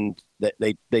 and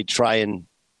they try and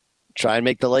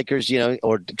make the Lakers,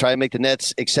 or try and make the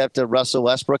Nets accept a Russell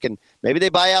Westbrook, and maybe they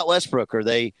buy out Westbrook, or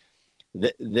they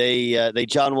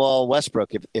John Wall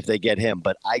Westbrook if they get him.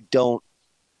 But I don't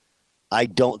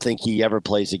think he ever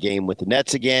plays a game with the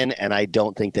Nets again, and I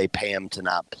don't think they pay him to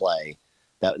not play.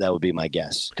 That would be my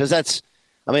guess, because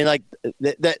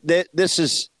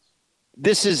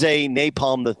this is a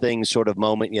napalm the thing sort of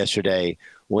moment yesterday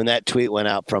when that tweet went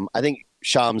out from, I think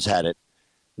Shams had it,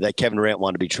 that Kevin Durant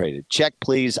wanted to be traded. Check,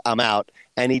 please, I'm out.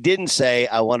 And he didn't say,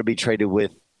 I want to be traded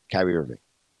with Kyrie Irving.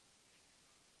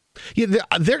 Yeah,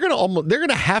 they're going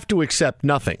to have to accept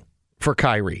nothing for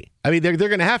Kyrie. I mean, they're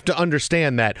going to have to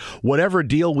understand that whatever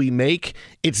deal we make,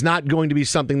 it's not going to be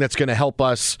something that's going to help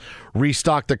us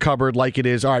restock the cupboard like it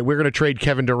is. All right, we're going to trade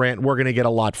Kevin Durant. We're going to get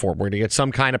a lot for him. We're going to get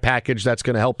some kind of package that's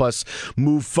going to help us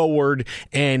move forward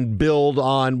and build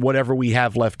on whatever we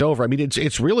have left over. I mean,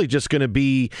 it's really just going to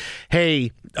be,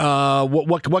 hey,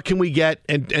 what can we get,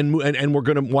 and we're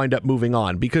going to wind up moving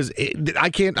on, because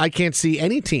I can't see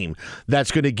any team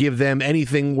that's going to give them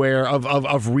anything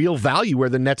of real value where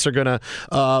the Nets are going to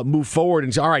move forward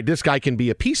and say, all right, this guy can be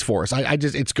a piece for us.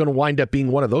 It's going to wind up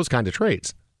being one of those kind of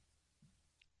trades.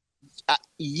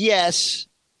 Yes.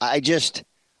 I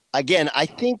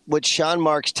think what Sean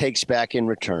Marks takes back in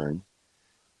return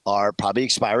are probably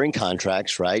expiring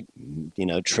contracts, right?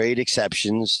 Trade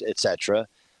exceptions, etc.,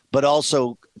 but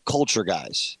also culture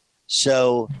guys.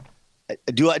 So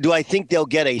do I think they'll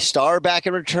get a star back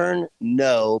in return?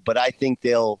 No, but I think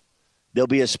there'll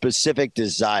be a specific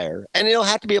desire, and it'll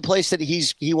have to be a place that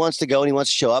he wants to go and he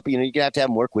wants to show up. You're going to have to have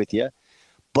him work with you.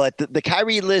 But the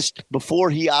Kyrie list before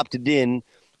he opted in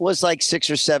was like 6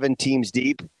 or 7 teams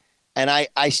deep, and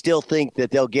I still think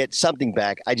that they'll get something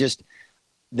back.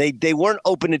 They weren't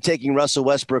open to taking Russell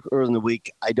Westbrook early in the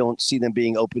week. I don't see them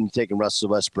being open to taking Russell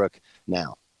Westbrook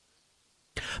now.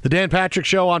 The Dan Patrick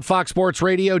Show on Fox Sports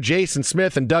Radio. Jason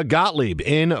Smith and Doug Gottlieb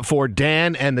in for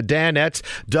Dan and the Danettes.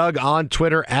 Doug on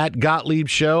Twitter at Gottlieb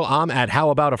Show. I'm at How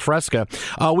About a Fresca.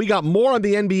 We got more on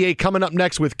the NBA coming up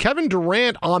next with Kevin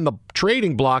Durant on the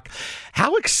trading block.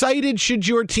 How excited should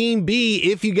your team be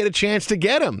if you get a chance to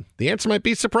get him? The answer might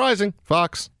be surprising.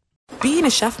 Fox. Being a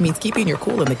chef means keeping your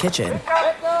cool in the kitchen.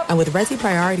 And with Resi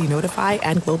Priority Notify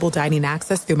and Global Dining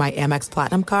Access through my Amex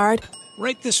Platinum card,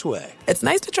 right this way. It's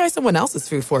nice to try someone else's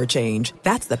food for a change.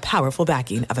 That's the powerful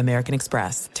backing of American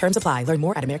Express. Terms apply. Learn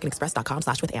more at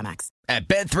americanexpress.com/withAmex. At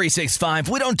Bet365,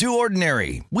 we don't do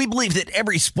ordinary. We believe that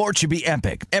every sport should be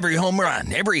epic. Every home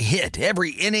run, every hit,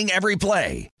 every inning, every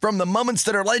play. From the moments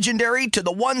that are legendary to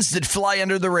the ones that fly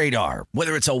under the radar.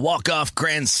 Whether it's a walk-off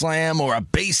grand slam or a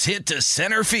base hit to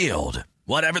center field.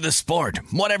 Whatever the sport,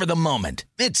 whatever the moment,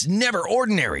 it's never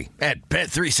ordinary at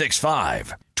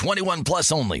Bet365. 21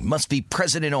 plus only. Must be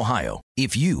present in Ohio.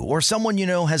 If you or someone you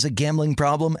know has a gambling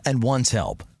problem and wants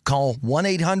help, call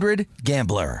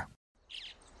 1-800-GAMBLER.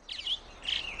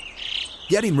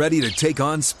 Getting ready to take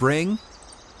on spring?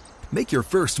 Make your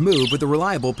first move with the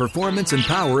reliable performance and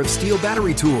power of Steel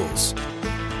battery tools.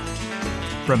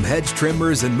 From hedge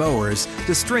trimmers and mowers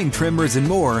to string trimmers and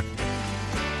more,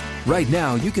 right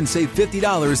now you can save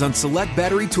 $50 on select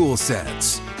battery tool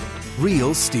sets.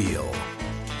 Real Steel.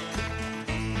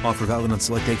 Offer valid on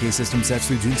select AK system sets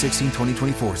through June 16,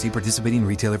 2024. See participating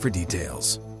retailer for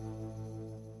details.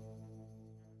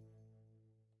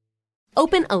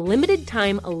 Open a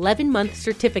limited-time 11-month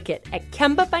certificate at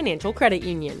Kemba Financial Credit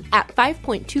Union. At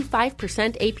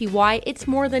 5.25% APY, it's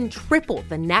more than triple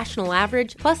the national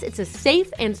average, plus it's a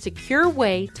safe and secure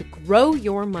way to grow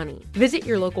your money. Visit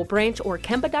your local branch or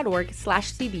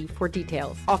kemba.org/CD for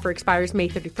details. Offer expires May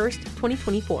 31st,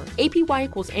 2024. APY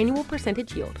equals annual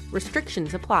percentage yield.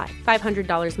 Restrictions apply.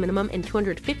 $500 minimum and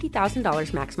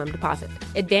 $250,000 maximum deposit.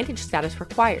 Advantage status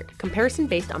required. Comparison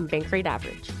based on bank rate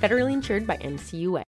average. Federally insured by NCUA.